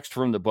 citing a text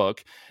from the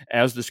book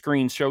as the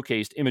screen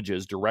showcased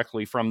images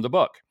directly from the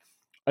book.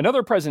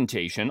 Another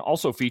presentation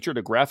also featured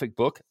a graphic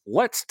book,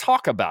 Let's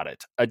Talk About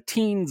It, A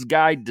Teen's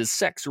Guide to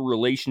Sex,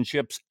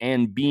 Relationships,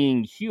 and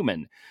Being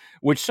Human,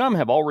 which some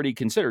have already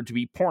considered to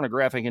be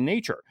pornographic in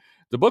nature.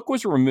 The book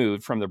was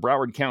removed from the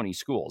Broward County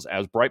schools,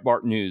 as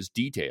Breitbart News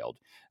detailed.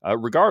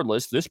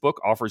 Regardless, this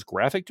book offers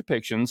graphic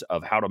depictions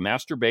of how to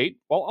masturbate,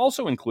 while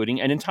also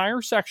including an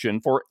entire section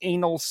for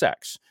anal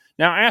sex.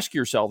 Now ask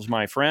yourselves,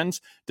 my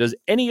friends, does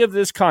any of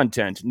this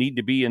content need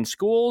to be in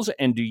schools,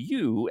 and do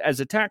you, as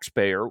a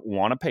taxpayer,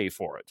 want to pay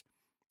for it?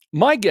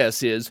 My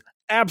guess is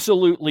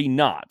absolutely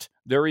not.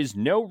 There is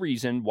no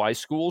reason why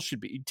schools should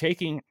be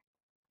taking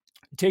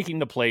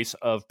the place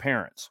of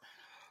parents.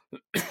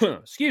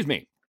 Excuse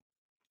me.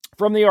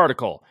 From the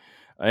article.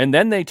 And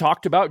then they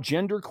talked about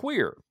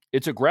Genderqueer.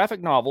 It's a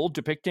graphic novel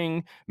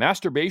depicting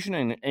masturbation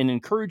and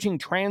encouraging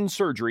trans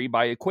surgery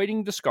by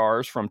equating the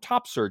scars from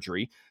top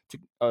surgery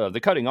to the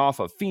cutting off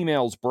of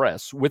females'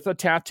 breasts with a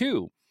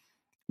tattoo.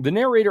 The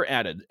narrator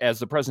added, as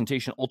the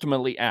presentation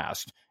ultimately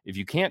asked, if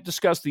you can't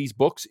discuss these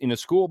books in a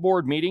school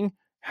board meeting,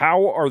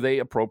 how are they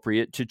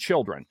appropriate to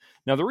children?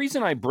 Now, the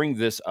reason I bring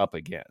this up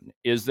again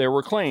is there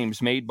were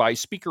claims made by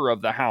Speaker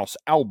of the House,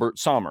 Albert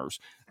Sommers,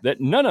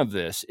 that none of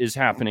this is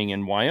happening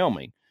in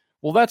Wyoming.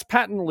 Well, that's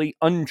patently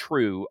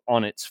untrue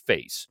on its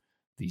face.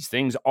 These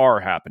things are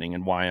happening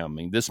in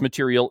Wyoming. This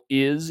material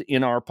is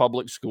in our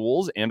public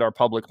schools and our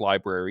public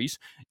libraries,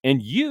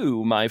 and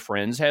you, my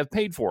friends, have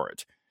paid for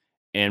it.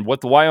 And what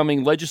the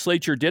Wyoming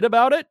legislature did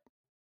about it?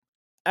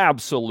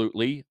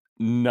 Absolutely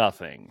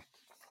nothing.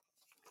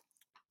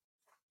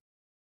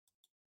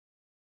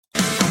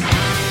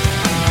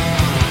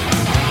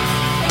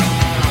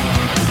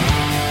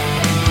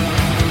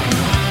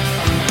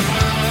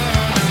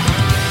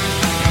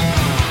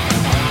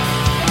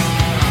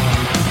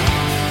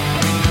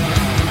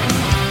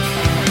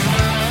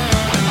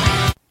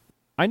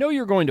 I know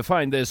you're going to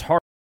find this hard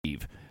to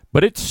believe,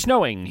 but it's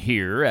snowing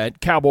here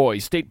at Cowboy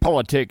State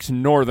Politics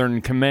Northern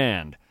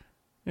Command.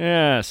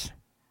 Yes,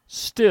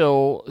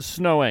 still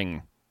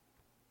snowing.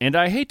 And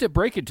I hate to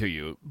break it to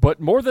you,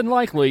 but more than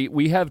likely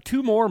we have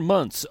 2 more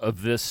months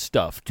of this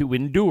stuff to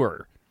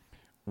endure.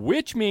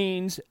 Which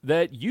means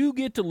that you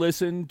get to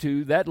listen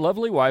to that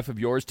lovely wife of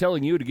yours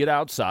telling you to get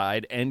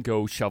outside and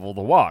go shovel the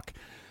walk.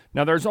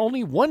 Now, there's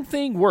only one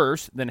thing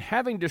worse than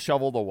having to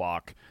shovel the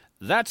walk.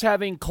 That's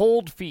having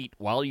cold feet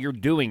while you're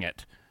doing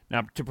it.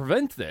 Now, to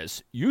prevent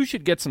this, you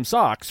should get some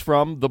socks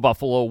from the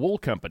Buffalo Wool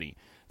Company.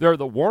 They're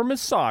the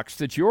warmest socks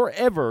that you're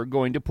ever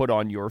going to put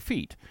on your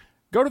feet.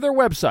 Go to their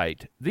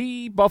website,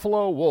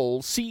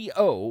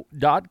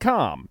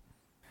 thebuffalowoolco.com.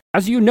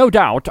 As you no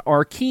doubt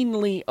are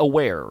keenly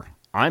aware,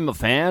 I'm a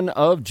fan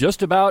of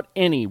just about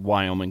any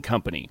Wyoming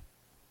company.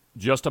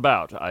 Just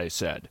about, I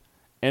said.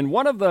 And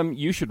one of them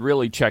you should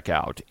really check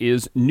out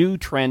is New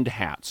Trend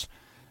Hats.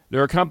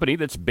 They're a company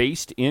that's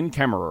based in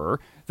Kemmerer.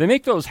 They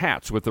make those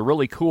hats with the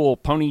really cool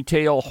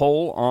ponytail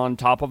hole on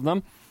top of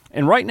them.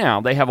 And right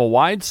now, they have a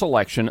wide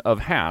selection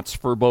of hats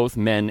for both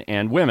men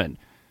and women.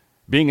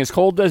 Being as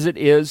cold as it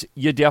is,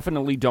 you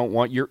definitely don't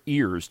want your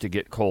ears to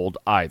get cold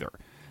either.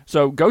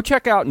 So go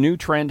check out New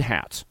Trend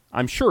Hats.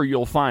 I'm sure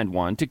you'll find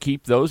one to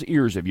keep those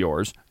ears of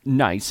yours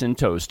nice and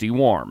toasty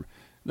warm.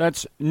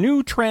 That's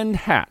New Trend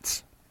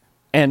Hats.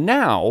 And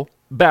now,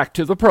 back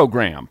to the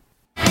program.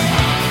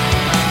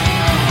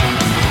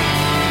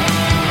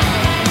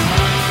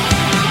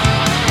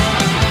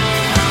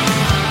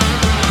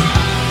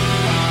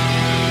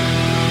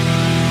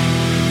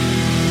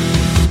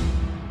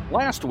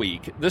 Last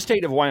week, the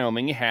state of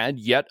Wyoming had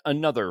yet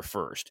another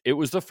first. It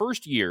was the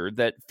first year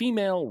that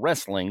female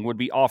wrestling would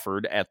be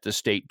offered at the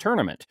state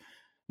tournament.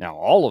 Now,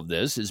 all of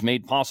this is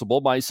made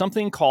possible by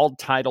something called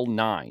Title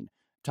IX.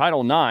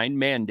 Title IX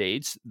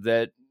mandates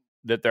that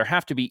there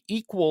have to be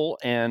equal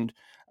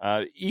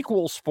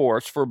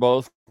sports for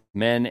both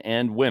men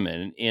and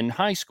women in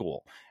high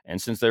school.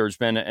 And since there's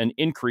been an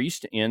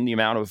increase in the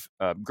amount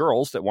of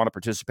girls that want to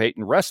participate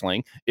in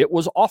wrestling, it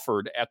was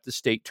offered at the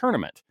state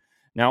tournament.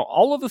 Now,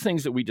 all of the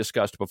things that we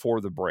discussed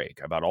before the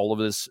break about all of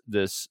this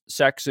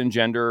sex and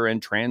gender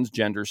and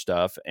transgender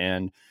stuff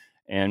and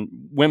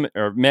women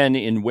or men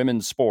in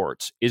women's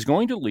sports is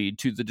going to lead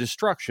to the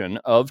destruction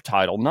of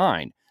Title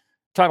IX.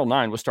 Title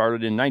IX was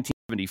started in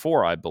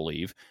 1974, I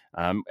believe,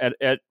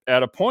 at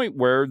a point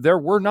where there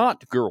were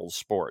not girls'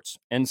 sports,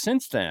 and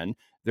since then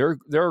there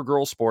are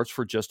girls' sports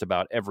for just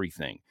about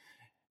everything.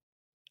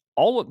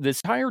 All of this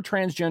entire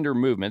transgender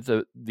movement,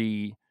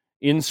 the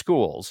in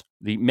schools,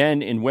 the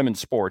men in women's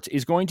sports,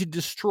 is going to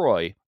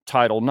destroy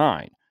Title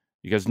IX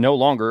because no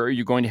longer are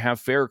you going to have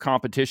fair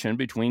competition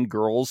between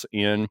girls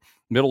in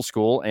middle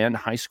school and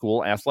high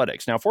school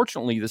athletics. Now,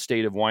 fortunately, the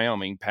state of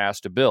Wyoming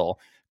passed a bill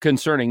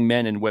concerning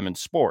men and women's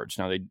sports.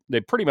 Now,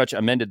 they pretty much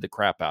amended the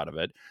crap out of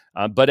it,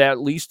 but at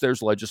least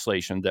there's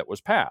legislation that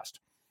was passed.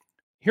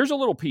 Here's a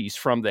little piece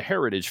from the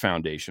Heritage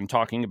Foundation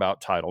talking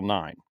about Title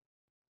IX.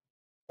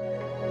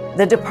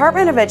 The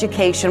Department of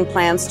Education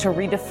plans to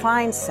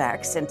redefine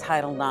sex in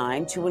Title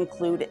IX to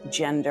include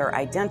gender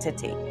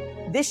identity.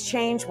 This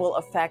change will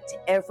affect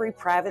every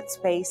private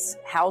space,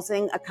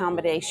 housing,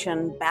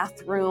 accommodation,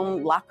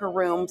 bathroom, locker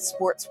room,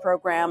 sports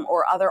program,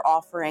 or other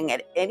offering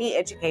at any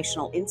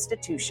educational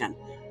institution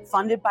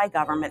funded by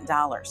government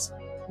dollars.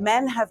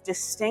 Men have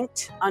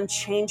distinct,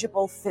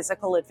 unchangeable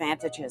physical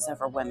advantages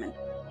over women,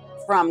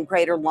 from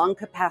greater lung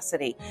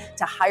capacity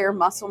to higher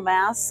muscle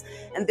mass,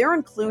 and their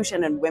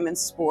inclusion in women's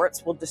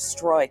sports will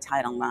destroy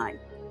Title IX.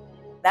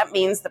 That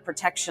means the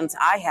protections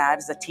I had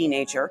as a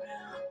teenager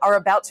are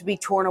about to be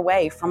torn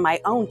away from my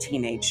own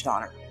teenage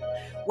daughter.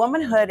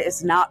 Womanhood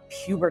is not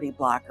puberty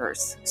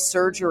blockers,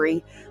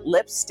 surgery,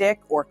 lipstick,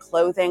 or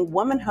clothing.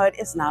 Womanhood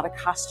is not a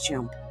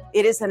costume.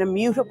 It is an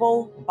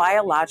immutable,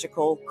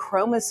 biological,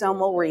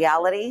 chromosomal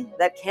reality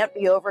that can't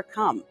be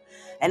overcome,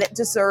 and it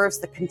deserves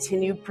the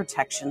continued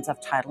protections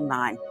of Title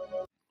IX.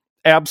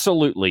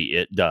 Absolutely,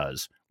 it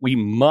does. We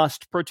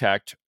must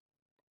protect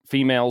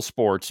female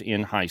sports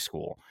in high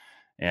school.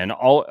 And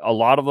a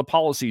lot of the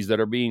policies that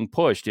are being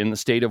pushed in the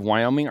state of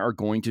Wyoming are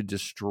going to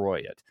destroy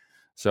it.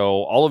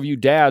 So all of you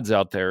dads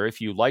out there,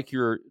 if you like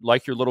your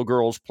little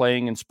girls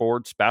playing in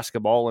sports,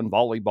 basketball and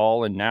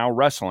volleyball and now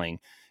wrestling,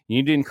 you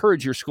need to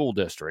encourage your school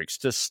districts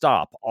to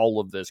stop all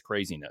of this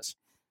craziness.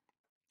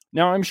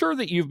 Now, I'm sure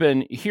that you've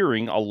been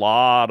hearing a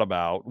lot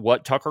about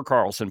what Tucker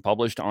Carlson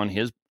published on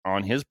his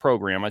on his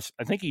program. I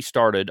think he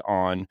started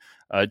on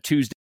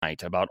Tuesday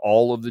night about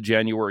all of the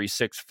January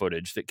 6th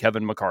footage that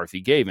Kevin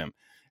McCarthy gave him.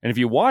 And if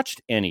you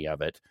watched any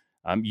of it,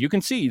 you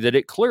can see that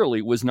it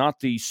clearly was not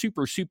the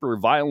super, super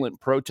violent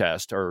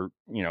protest or,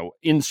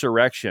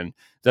 insurrection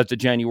that the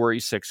January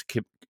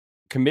 6th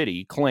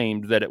committee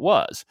claimed that it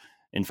was.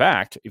 In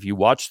fact, if you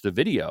watch the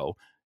video,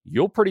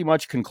 you'll pretty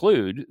much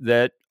conclude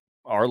that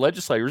our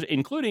legislators,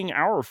 including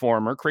our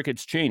former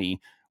Crickets Cheney,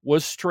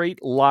 was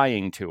straight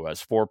lying to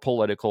us for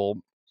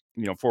political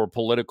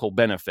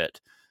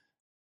benefit.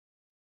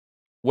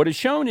 What is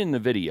shown in the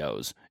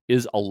videos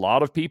is a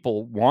lot of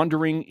people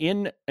wandering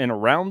in and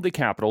around the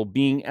Capitol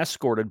being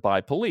escorted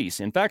by police.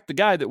 In fact, the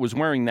guy that was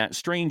wearing that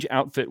strange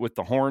outfit with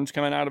the horns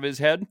coming out of his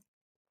head,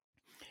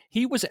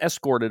 he was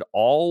escorted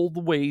all the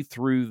way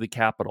through the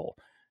Capitol.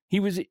 He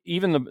was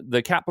even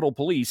the Capitol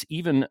Police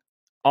even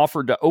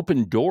offered to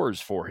open doors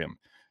for him.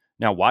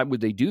 Now, why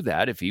would they do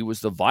that if he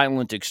was the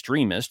violent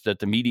extremist that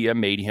the media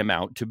made him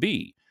out to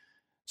be?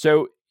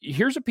 So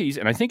here's a piece,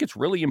 and I think it's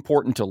really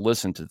important to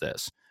listen to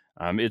this.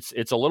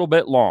 It's a little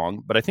bit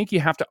long, but I think you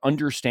have to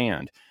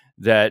understand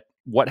that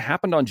what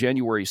happened on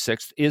January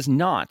 6th is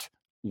not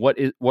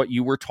what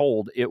you were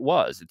told it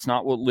was. It's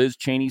not what Liz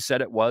Cheney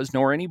said it was,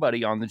 nor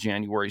anybody on the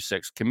January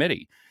 6th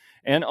committee.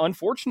 And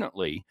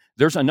unfortunately,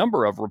 there's a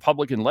number of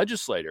Republican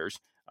legislators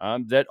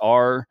that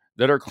are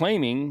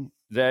claiming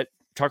that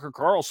Tucker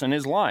Carlson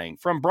is lying.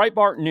 From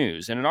Breitbart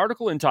News, in an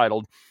article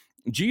entitled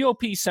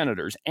 "GOP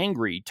Senators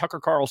Angry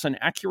Tucker Carlson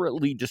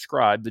Accurately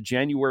Described the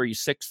January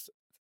 6th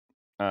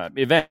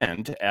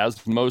event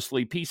as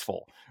mostly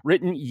peaceful,"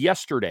 written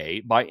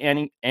yesterday by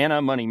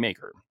Anna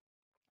Moneymaker.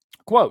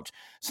 Quote,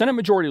 Senate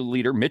Majority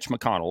Leader Mitch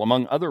McConnell,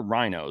 among other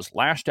rhinos,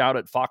 lashed out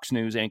at Fox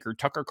News anchor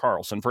Tucker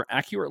Carlson for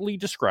accurately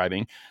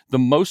describing the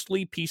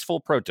mostly peaceful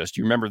protest.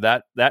 You remember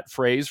that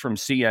phrase from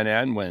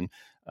CNN when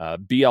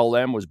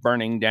BLM was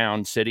burning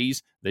down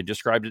cities? They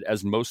described it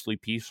as mostly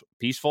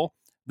peaceful.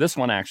 This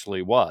one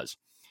actually was.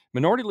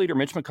 Minority Leader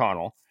Mitch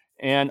McConnell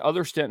and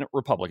other Senate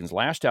Republicans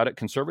lashed out at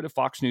conservative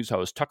Fox News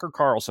host Tucker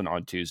Carlson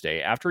on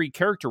Tuesday after he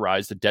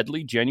characterized the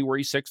deadly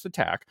January 6th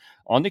attack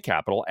on the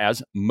Capitol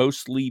as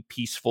mostly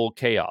peaceful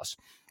chaos.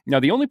 Now,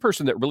 the only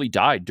person that really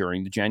died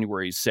during the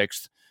January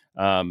 6th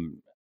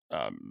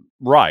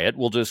riot,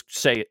 we'll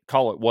just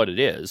call it what it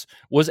is,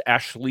 was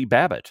Ashley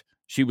Babbitt.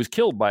 She was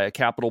killed by a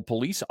Capitol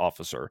Police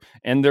officer,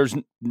 and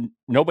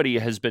nobody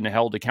has been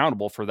held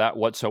accountable for that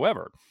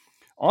whatsoever.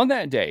 On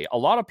that day, a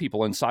lot of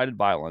people incited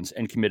violence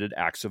and committed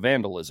acts of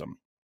vandalism.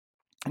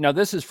 Now,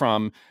 this is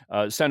from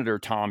Senator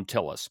Thom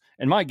Tillis,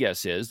 and my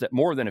guess is that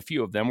more than a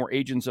few of them were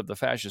agents of the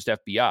fascist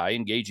FBI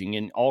engaging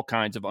in all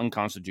kinds of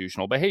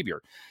unconstitutional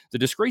behavior. The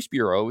Disgrace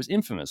Bureau is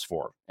infamous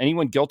for.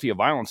 Anyone guilty of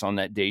violence on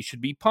that day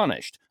should be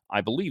punished.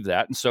 I believe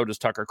that, and so does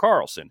Tucker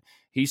Carlson.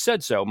 He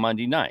said so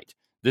Monday night.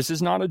 This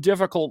is not a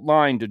difficult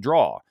line to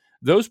draw.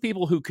 Those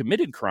people who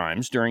committed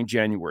crimes during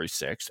January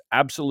 6th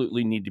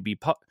absolutely need to be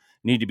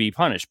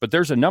punished. But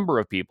there's a number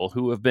of people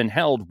who have been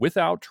held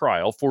without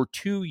trial for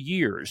 2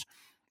 years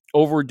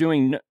over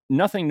doing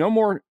nothing no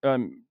more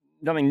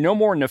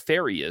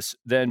nefarious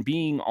than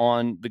being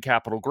on the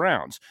Capitol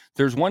grounds.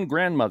 There's one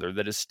grandmother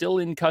that is still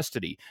in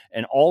custody,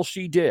 and all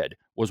she did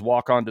was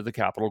walk onto the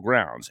Capitol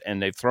grounds,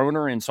 and they've thrown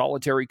her in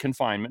solitary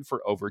confinement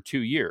for over 2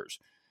 years.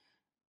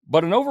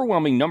 But an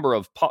overwhelming number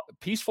of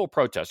peaceful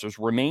protesters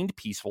remained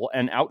peaceful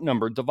and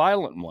outnumbered the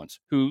violent ones,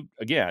 who,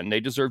 again, they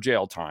deserve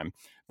jail time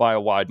by a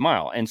wide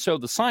mile. And so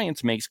the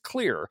science makes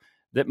clear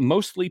that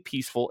mostly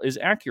peaceful is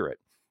accurate.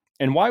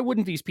 And why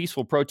wouldn't these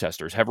peaceful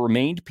protesters have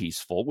remained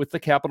peaceful with the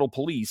Capitol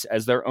Police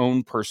as their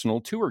own personal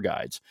tour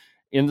guides?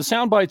 In the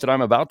soundbite that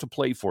I'm about to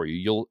play for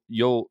you,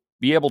 you'll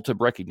be able to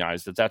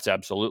recognize that that's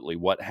absolutely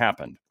what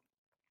happened.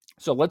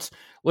 So let's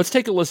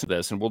take a listen to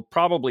this, and we'll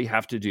probably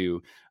have to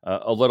do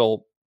a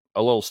little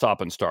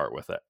stop and start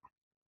with it.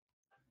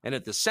 And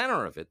at the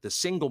center of it, the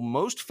single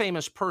most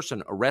famous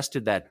person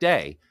arrested that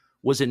day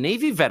was a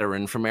Navy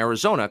veteran from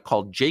Arizona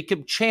called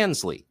Jacob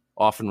Chansley,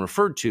 often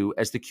referred to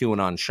as the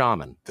QAnon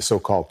shaman. The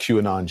so-called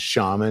QAnon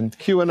shaman.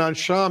 QAnon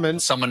shaman.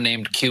 Someone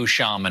named Q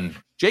Shaman.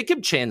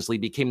 Jacob Chansley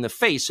became the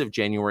face of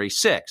January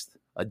 6th,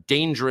 a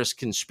dangerous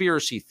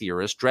conspiracy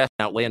theorist dressed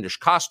in outlandish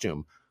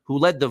costume who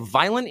led the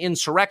violent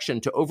insurrection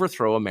to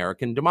overthrow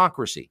American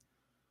democracy.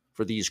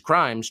 For these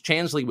crimes,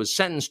 Chansley was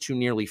sentenced to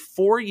nearly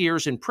 4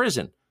 years in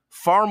prison,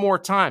 far more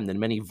time than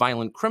many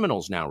violent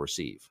criminals now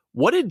receive.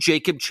 What did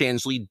Jacob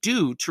Chansley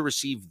do to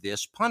receive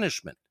this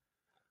punishment?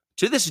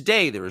 To this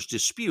day, there is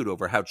dispute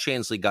over how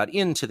Chansley got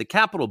into the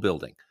Capitol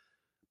building.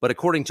 But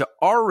according to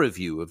our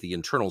review of the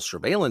internal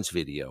surveillance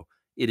video,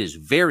 it is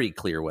very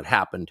clear what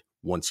happened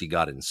once he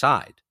got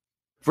inside.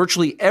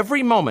 Virtually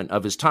every moment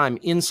of his time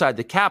inside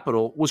the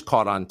Capitol was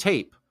caught on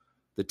tape.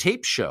 The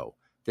tapes show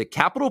that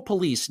Capitol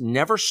Police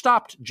never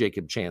stopped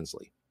Jacob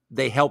Chansley.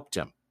 They helped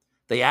him.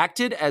 They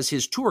acted as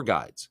his tour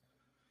guides.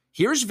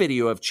 Here's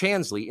video of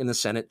Chansley in the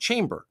Senate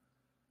chamber.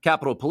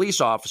 Capitol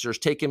Police officers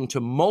take him to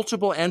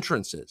multiple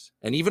entrances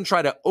and even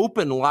try to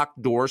open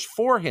locked doors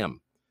for him.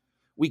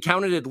 We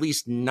counted at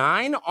least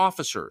 9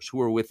 officers who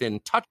were within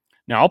touch.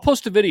 Now, I'll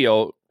post a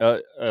video,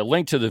 a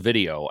link to the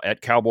video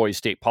at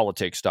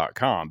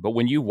cowboystatepolitics.com. But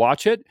when you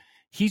watch it,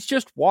 he's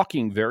just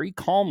walking very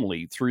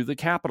calmly through the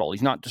Capitol.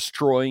 He's not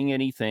destroying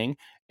anything.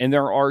 And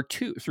there are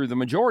through the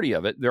majority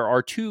of it, there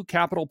are 2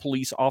 Capitol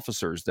Police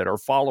officers that are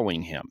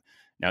following him.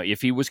 Now,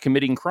 if he was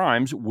committing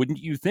crimes, wouldn't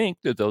you think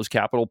that those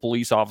Capitol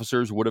Police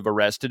officers would have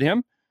arrested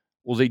him?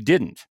 Well, they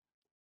didn't.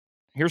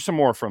 Here's some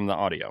more from the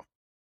audio.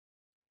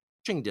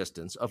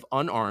 Distance of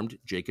unarmed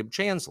Jacob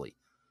Chansley.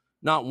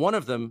 Not one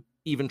of them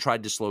even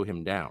tried to slow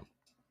him down.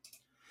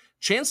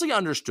 Chansley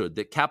understood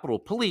that Capitol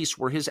Police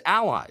were his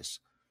allies.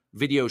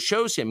 Video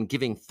shows him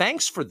giving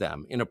thanks for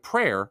them in a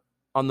prayer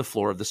on the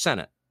floor of the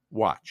Senate.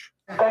 Watch.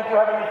 Thank you,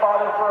 Heavenly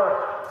Father,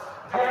 for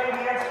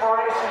giving the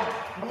inspiration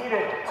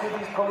needed to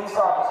these police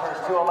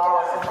officers to allow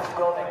us in this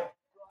building.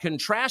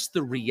 Contrast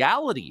the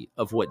reality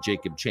of what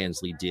Jacob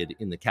Chansley did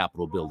in the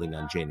Capitol building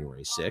on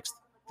January 6th,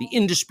 the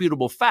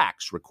indisputable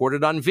facts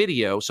recorded on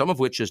video, some of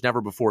which has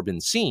never before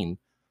been seen,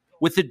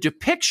 with the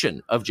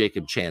depiction of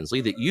Jacob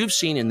Chansley that you've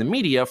seen in the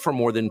media for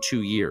more than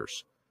 2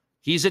 years.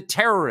 He's a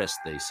terrorist,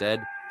 they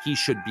said. He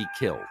should be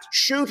killed.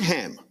 Shoot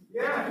him.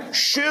 Yeah.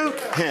 Shoot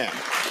him.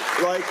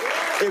 Like,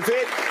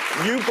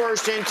 you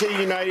burst into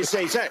the United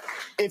States,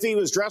 if he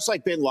was dressed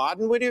like bin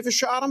Laden, would you have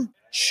shot him?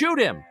 Shoot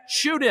him.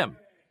 Shoot him.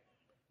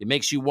 It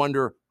makes you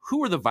wonder,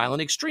 who are the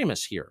violent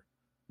extremists here?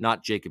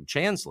 Not Jacob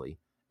Chansley.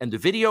 And the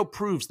video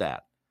proves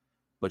that.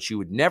 But you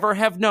would never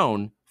have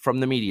known from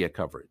the media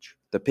coverage.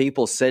 The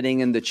people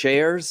sitting in the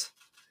chairs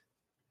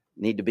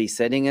need to be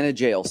sitting in a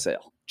jail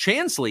cell.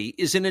 Chansley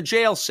is in a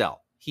jail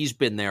cell. He's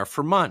been there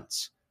for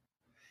months.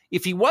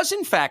 If he was,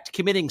 in fact,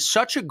 committing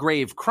such a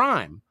grave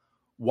crime,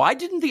 why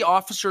didn't the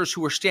officers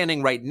who were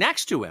standing right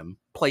next to him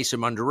place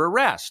him under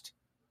arrest?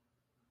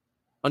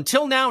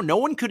 Until now, no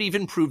one could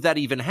even prove that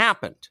even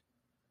happened.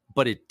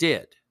 But it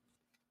did.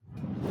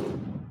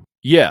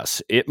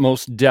 Yes, it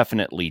most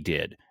definitely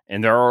did.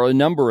 And there are a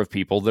number of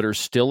people that are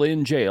still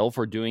in jail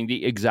for doing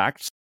the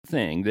exact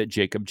thing that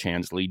Jacob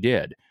Chansley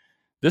did.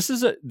 This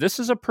is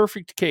a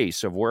perfect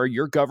case of where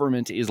your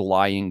government is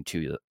lying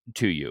to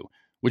you,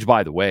 which,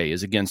 by the way,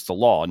 is against the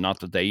law, not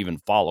that they even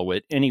follow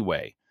it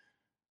anyway.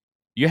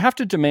 You have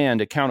to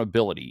demand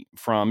accountability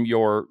from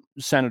your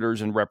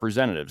senators and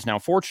representatives. Now,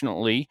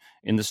 fortunately,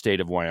 in the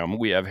state of Wyoming,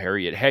 we have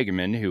Harriet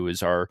Hageman, who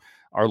is our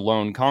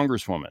lone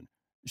congresswoman.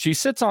 She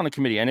sits on a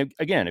committee. And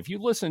again, if you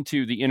listen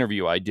to the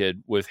interview I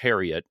did with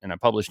Harriet, and I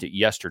published it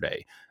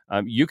yesterday,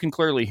 you can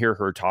clearly hear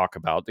her talk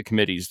about the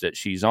committees that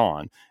she's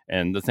on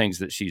and the things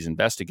that she's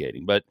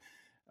investigating. But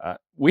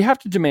we have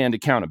to demand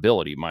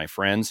accountability, my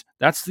friends.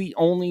 That's the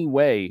only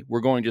way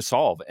we're going to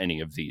solve any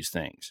of these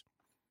things.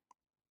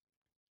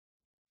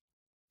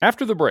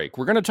 After the break,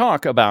 we're going to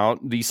talk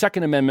about the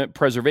Second Amendment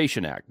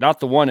Preservation Act, not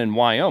the one in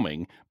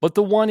Wyoming, but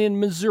the one in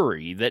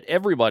Missouri that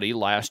everybody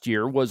last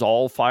year was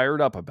all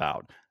fired up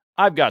about.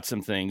 I've got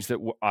some things that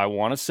I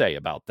want to say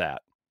about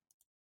that.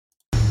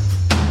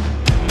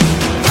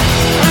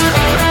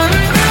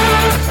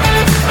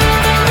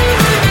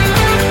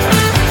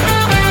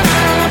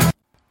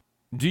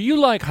 Do you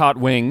like hot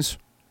wings?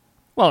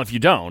 Well, if you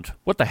don't,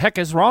 what the heck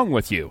is wrong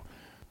with you?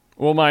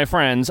 Well, my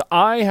friends,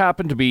 I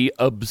happen to be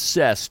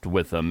obsessed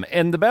with them,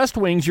 and the best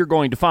wings you're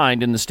going to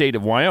find in the state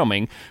of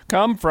Wyoming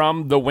come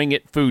from the Wing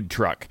It food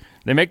truck.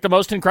 They make the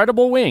most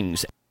incredible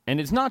wings, and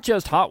it's not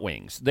just hot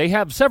wings. They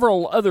have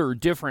several other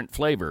different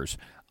flavors.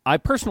 I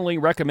personally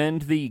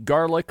recommend the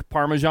garlic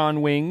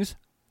Parmesan wings.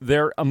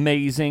 They're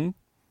amazing.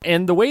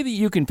 And the way that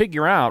you can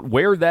figure out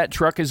where that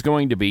truck is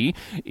going to be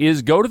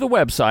is go to the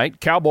website,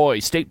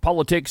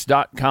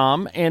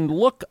 cowboystatepolitics.com, and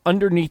look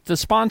underneath the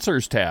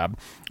sponsors tab,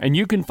 and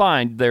you can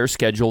find their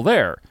schedule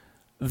there.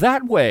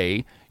 That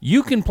way,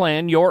 you can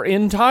plan your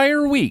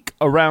entire week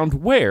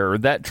around where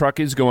that truck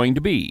is going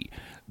to be.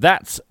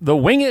 That's the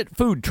Wing It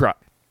food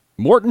truck.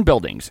 Morton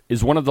Buildings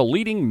is one of the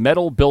leading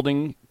metal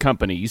building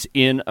companies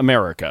in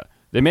America.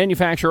 They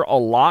manufacture a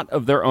lot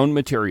of their own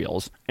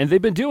materials, and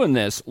they've been doing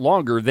this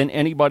longer than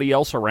anybody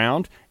else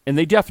around, and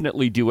they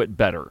definitely do it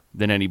better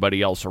than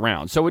anybody else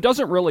around. So it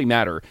doesn't really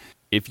matter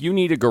if you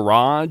need a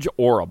garage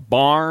or a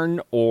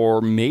barn or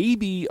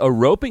maybe a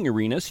roping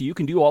arena so you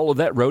can do all of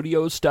that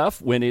rodeo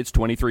stuff when it's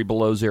 23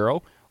 below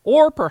zero,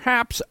 or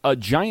perhaps a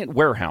giant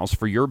warehouse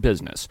for your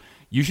business.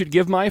 You should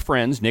give my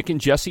friends Nick and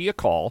Jesse a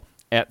call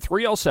at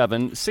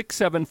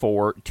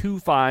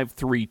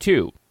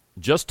 307-674-2532.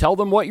 Just tell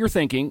them what you're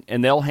thinking,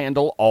 and they'll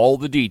handle all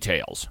the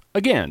details.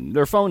 Again,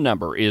 their phone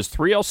number is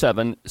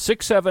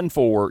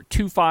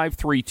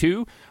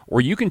 307-674-2532,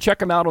 or you can check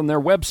them out on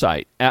their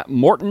website at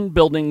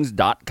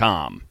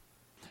mortonbuildings.com.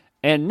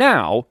 And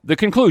now, the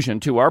conclusion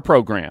to our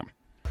program.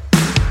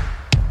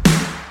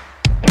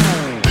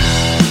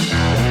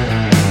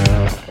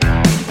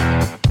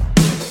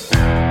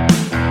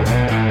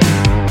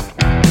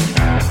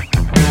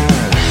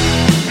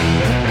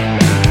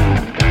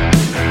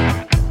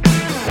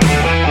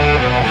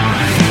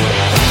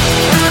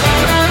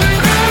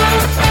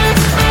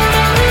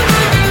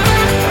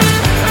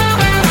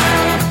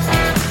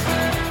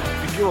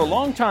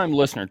 Longtime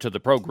listener to the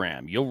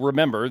program, you'll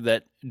remember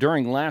that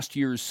during last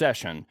year's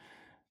session,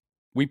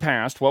 we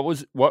passed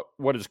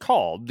what is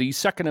called the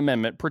Second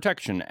Amendment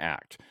Protection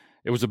Act.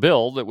 It was a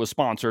bill that was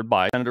sponsored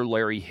by Senator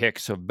Larry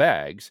Hicks of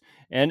Baggs.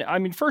 And I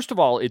mean, first of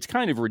all, it's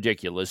kind of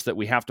ridiculous that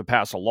we have to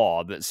pass a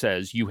law that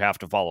says you have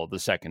to follow the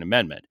Second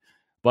Amendment.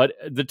 But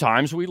the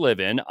times we live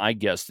in, I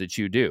guess that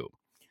you do.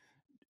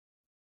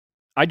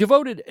 I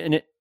devoted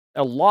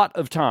a lot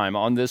of time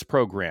on this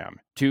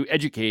program to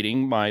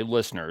educating my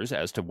listeners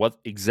as to what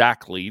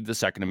exactly the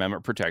Second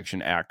Amendment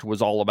Protection Act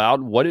was all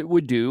about, what it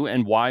would do,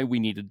 and why we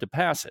needed to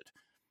pass it.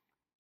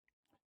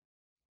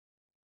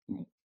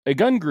 A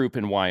gun group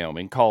in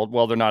Wyoming called,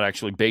 well, they're not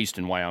actually based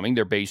in Wyoming,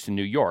 they're based in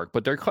New York,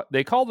 but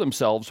they call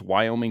themselves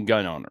Wyoming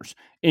gun owners,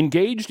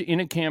 engaged in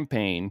a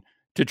campaign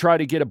to try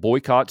to get a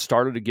boycott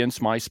started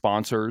against my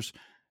sponsors.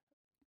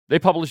 They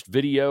published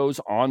videos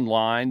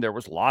online. There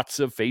was lots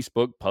of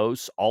Facebook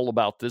posts all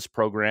about this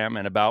program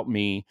and about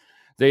me.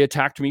 They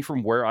attacked me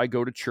from where I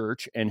go to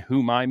church and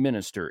who my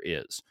minister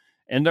is.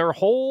 And their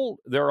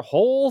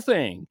whole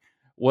thing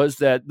was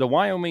that the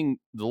Wyoming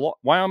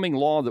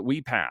law that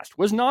we passed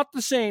was not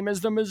the same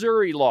as the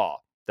Missouri law.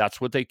 That's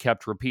what they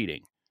kept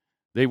repeating.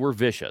 They were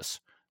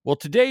vicious. Well,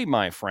 today,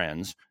 my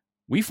friends,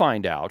 we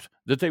find out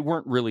that they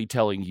weren't really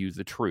telling you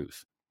the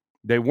truth.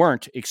 They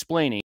weren't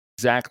explaining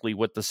exactly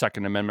what the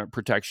Second Amendment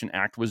Protection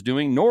Act was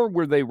doing, nor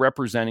were they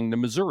representing the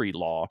Missouri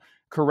law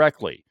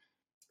correctly.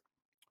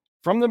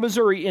 From the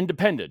Missouri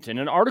Independent, in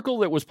an article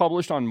that was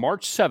published on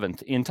March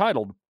 7th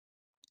entitled,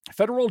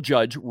 "Federal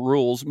Judge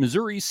Rules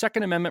Missouri's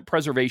Second Amendment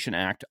Preservation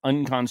Act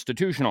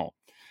Unconstitutional."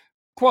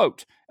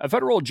 Quote, a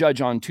federal judge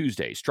on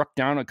Tuesday struck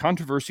down a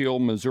controversial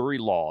Missouri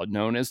law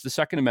known as the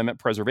Second Amendment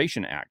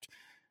Preservation Act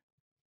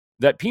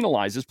that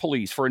penalizes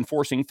police for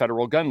enforcing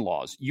federal gun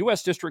laws.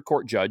 U.S. District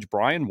Court Judge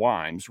Brian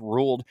Wimes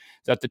ruled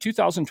that the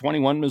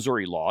 2021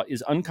 Missouri law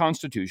is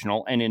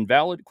unconstitutional and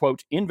invalid,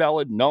 quote,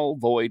 invalid, null,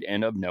 void,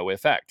 and of no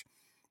effect.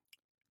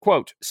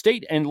 Quote,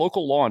 state and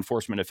local law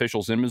enforcement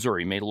officials in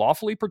Missouri may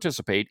lawfully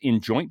participate in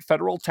joint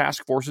federal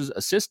task forces,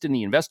 assist in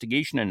the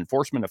investigation and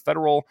enforcement of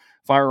federal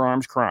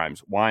firearms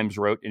crimes, Wimes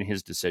wrote in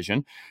his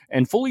decision,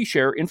 and fully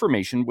share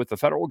information with the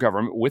federal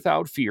government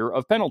without fear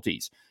of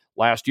penalties.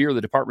 Last year,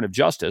 the Department of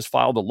Justice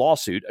filed a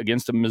lawsuit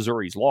against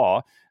Missouri's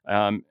law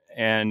and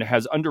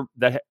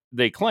that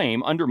they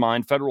claim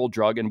undermined federal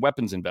drug and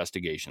weapons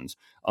investigations.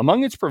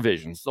 Among its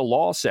provisions, the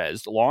law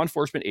says law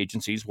enforcement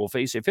agencies will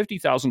face a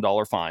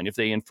 $50,000 fine if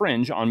they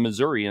infringe on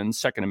Missourians'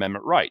 Second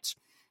Amendment rights.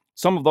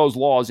 Some of those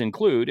laws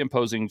include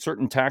imposing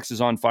certain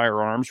taxes on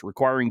firearms,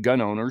 requiring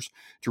gun owners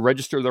to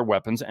register their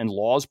weapons, and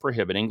laws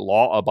prohibiting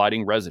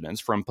law-abiding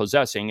residents from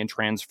possessing and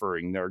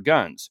transferring their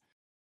guns.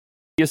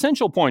 The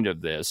essential point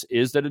of this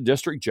is that a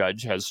district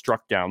judge has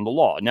struck down the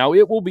law. Now,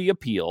 it will be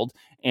appealed,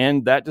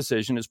 and that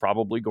decision is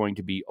probably going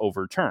to be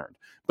overturned.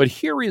 But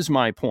here is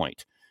my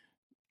point.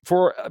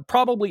 For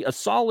probably a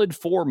solid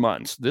 4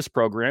 months, this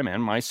program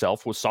and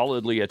myself was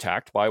solidly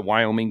attacked by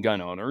Wyoming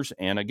gun owners.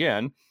 And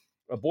again,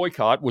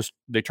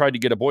 they tried to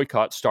get a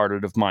boycott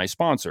started of my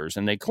sponsors,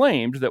 and they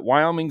claimed that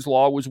Wyoming's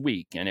law was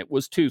weak and it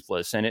was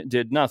toothless and it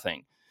did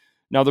nothing.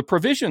 Now, the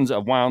provisions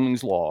of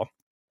Wyoming's law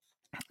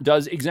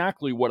does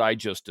exactly what I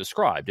just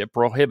described. It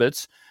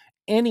prohibits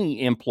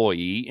any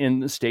employee in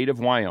the state of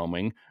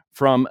Wyoming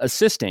from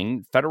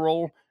assisting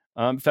federal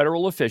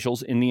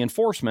officials in the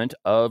enforcement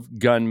of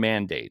gun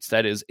mandates.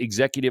 That is,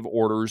 executive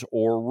orders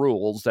or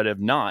rules that have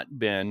not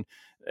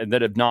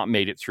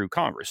made it through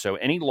Congress. So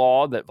any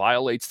law that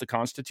violates the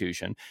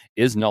Constitution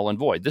is null and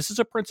void. This is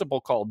a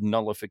principle called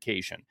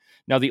nullification.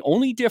 Now, the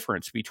only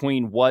difference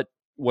between what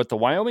the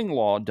Wyoming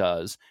law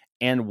does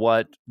and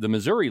what the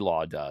Missouri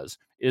law does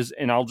is,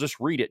 and I'll just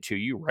read it to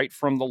you right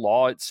from the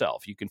law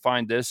itself. You can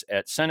find this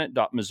at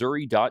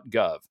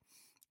senate.missouri.gov.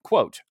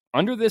 Quote,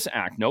 under this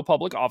act, no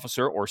public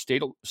officer or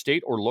state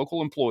or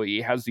local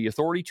employee has the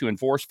authority to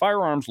enforce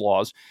firearms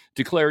laws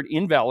declared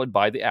invalid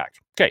by the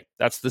act. Okay,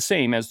 that's the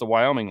same as the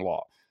Wyoming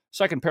law.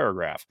 Second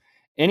paragraph.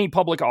 Any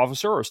public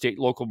officer or state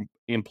local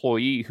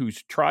employee who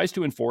tries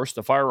to enforce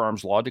the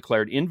firearms law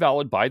declared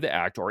invalid by the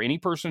act, or any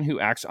person who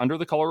acts under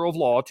the color of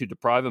law to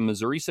deprive a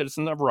Missouri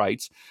citizen of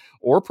rights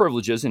or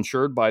privileges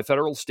ensured by a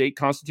federal state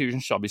constitution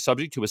shall be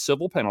subject to a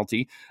civil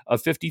penalty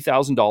of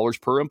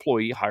 $50,000 per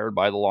employee hired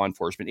by the law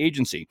enforcement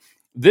agency.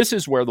 This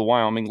is where the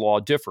Wyoming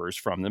law differs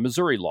from the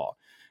Missouri law.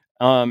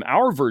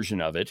 Our version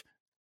of it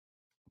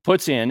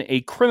puts in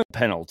a criminal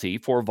penalty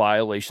for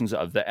violations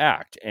of the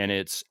act, and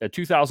it's a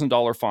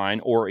 $2,000 fine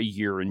or a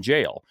year in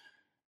jail.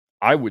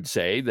 I would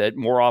say that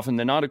more often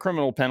than not, a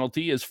criminal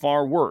penalty is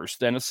far worse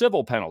than a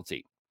civil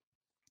penalty.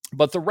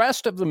 But the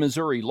rest of the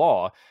Missouri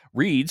law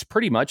reads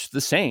pretty much the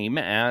same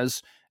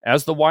as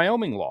the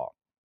Wyoming law.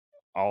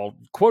 I'll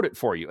quote it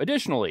for you.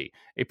 Additionally,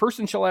 a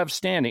person shall have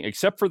standing,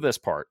 except for this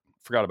part,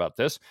 forgot about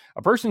this,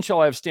 a person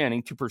shall have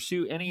standing to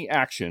pursue any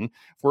action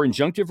for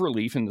injunctive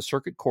relief in the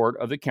circuit court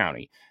of the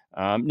county.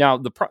 Now,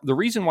 the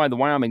reason why the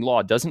Wyoming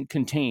law doesn't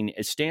contain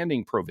a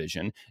standing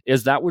provision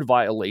is that would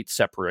violate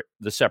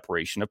the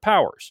separation of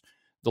powers.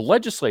 The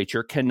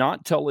legislature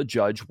cannot tell a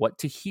judge what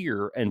to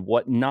hear and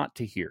what not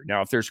to hear.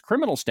 Now, if there's a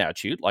criminal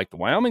statute like the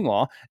Wyoming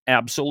law,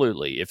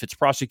 absolutely. If it's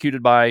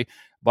prosecuted by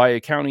a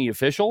county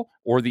official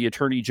or the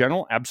attorney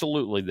general,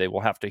 absolutely, they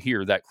will have to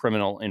hear that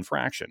criminal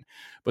infraction.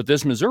 But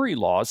this Missouri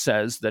law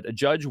says that a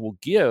judge will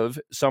give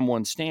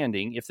someone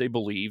standing if they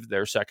believe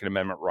their Second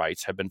Amendment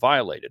rights have been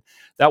violated.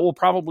 That will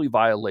probably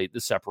violate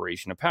the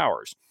separation of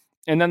powers.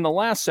 And then the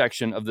last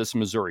section of this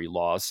Missouri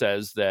law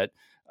says that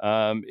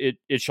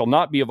it shall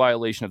not be a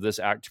violation of this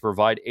act to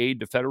provide aid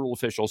to federal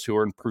officials who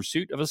are in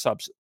pursuit of a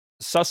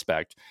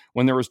suspect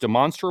when there is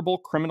demonstrable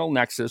criminal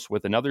nexus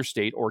with another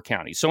state or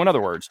county. So in other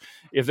words,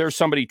 if there's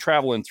somebody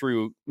traveling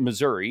through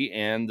Missouri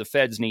and the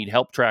feds need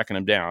help tracking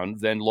them down,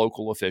 then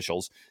local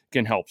officials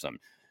can help them.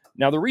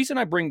 Now, the reason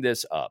I bring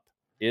this up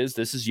is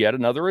this is yet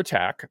another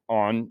attack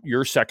on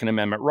your Second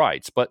Amendment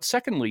rights. But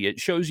secondly, it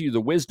shows you the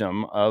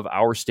wisdom of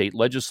our state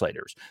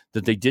legislators,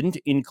 that they didn't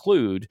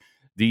include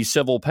the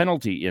civil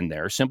penalty in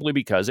there simply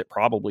because it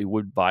probably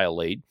would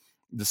violate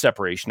the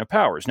separation of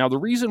powers. Now, the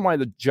reason why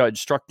the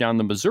judge struck down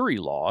the Missouri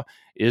law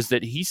is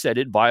that he said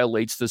it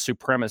violates the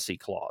Supremacy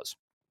Clause.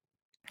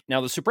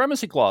 Now, the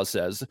Supremacy Clause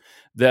says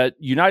that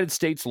United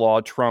States law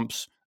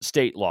trumps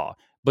state law,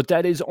 but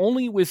that is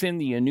only within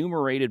the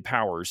enumerated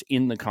powers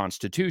in the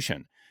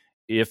Constitution.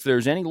 If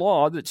there's any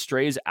law that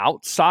strays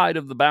outside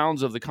of the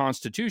bounds of the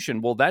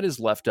Constitution, well, that is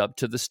left up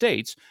to the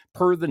states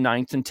per the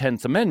 9th and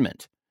 10th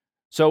Amendment.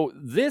 So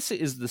this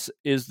is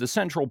the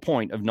central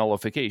point of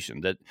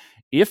nullification, that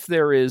if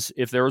there is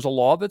a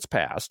law that's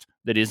passed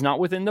that is not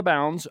within the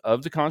bounds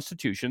of the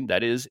Constitution,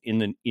 that is in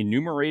the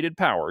enumerated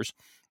powers,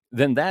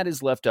 then that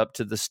is left up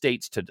to the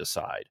states to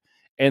decide.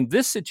 And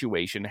this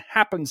situation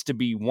happens to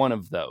be one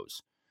of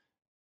those.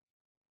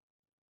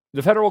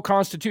 The federal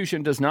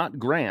Constitution does not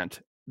grant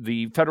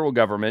the federal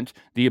government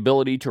the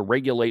ability to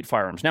regulate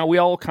firearms. Now, we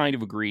all kind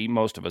of agree,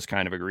 most of us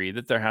kind of agree,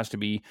 that there has to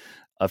be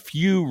a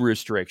few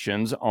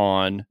restrictions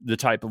on the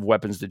type of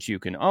weapons that you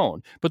can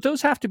own. But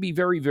those have to be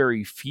very,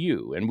 very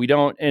few.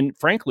 And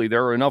frankly,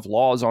 there are enough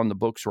laws on the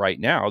books right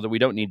now that we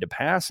don't need to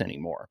pass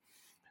anymore.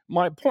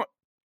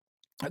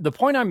 The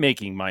point I'm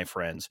making, my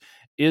friends,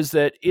 is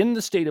that in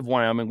the state of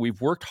Wyoming,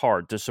 we've worked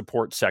hard to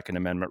support Second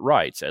Amendment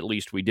rights. At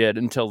least we did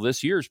until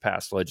this year's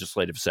past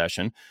legislative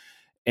session.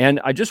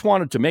 And I just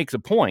wanted to make the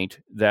point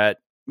that,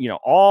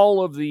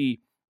 all of the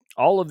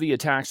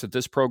attacks that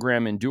this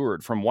program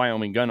endured from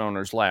Wyoming gun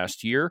owners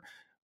last year,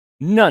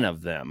 none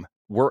of them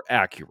were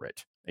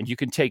accurate. And you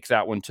can take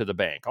that one to the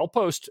bank. I'll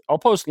post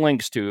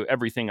links to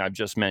everything I've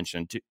just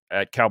mentioned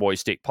at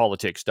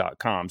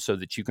cowboystatepolitics.com so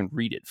that you can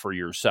read it for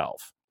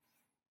yourself.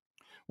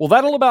 Well,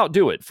 that'll about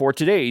do it for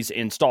today's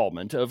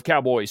installment of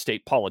Cowboy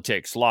State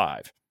Politics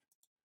Live.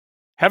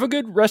 Have a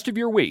good rest of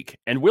your week,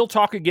 and we'll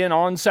talk again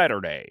on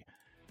Saturday.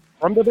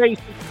 From the base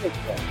of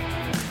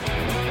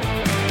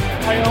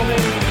Wyoming,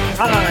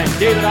 I'm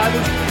David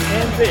Iverson,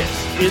 and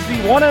this is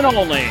the one and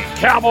only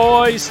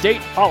Cowboy State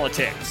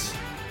Politics.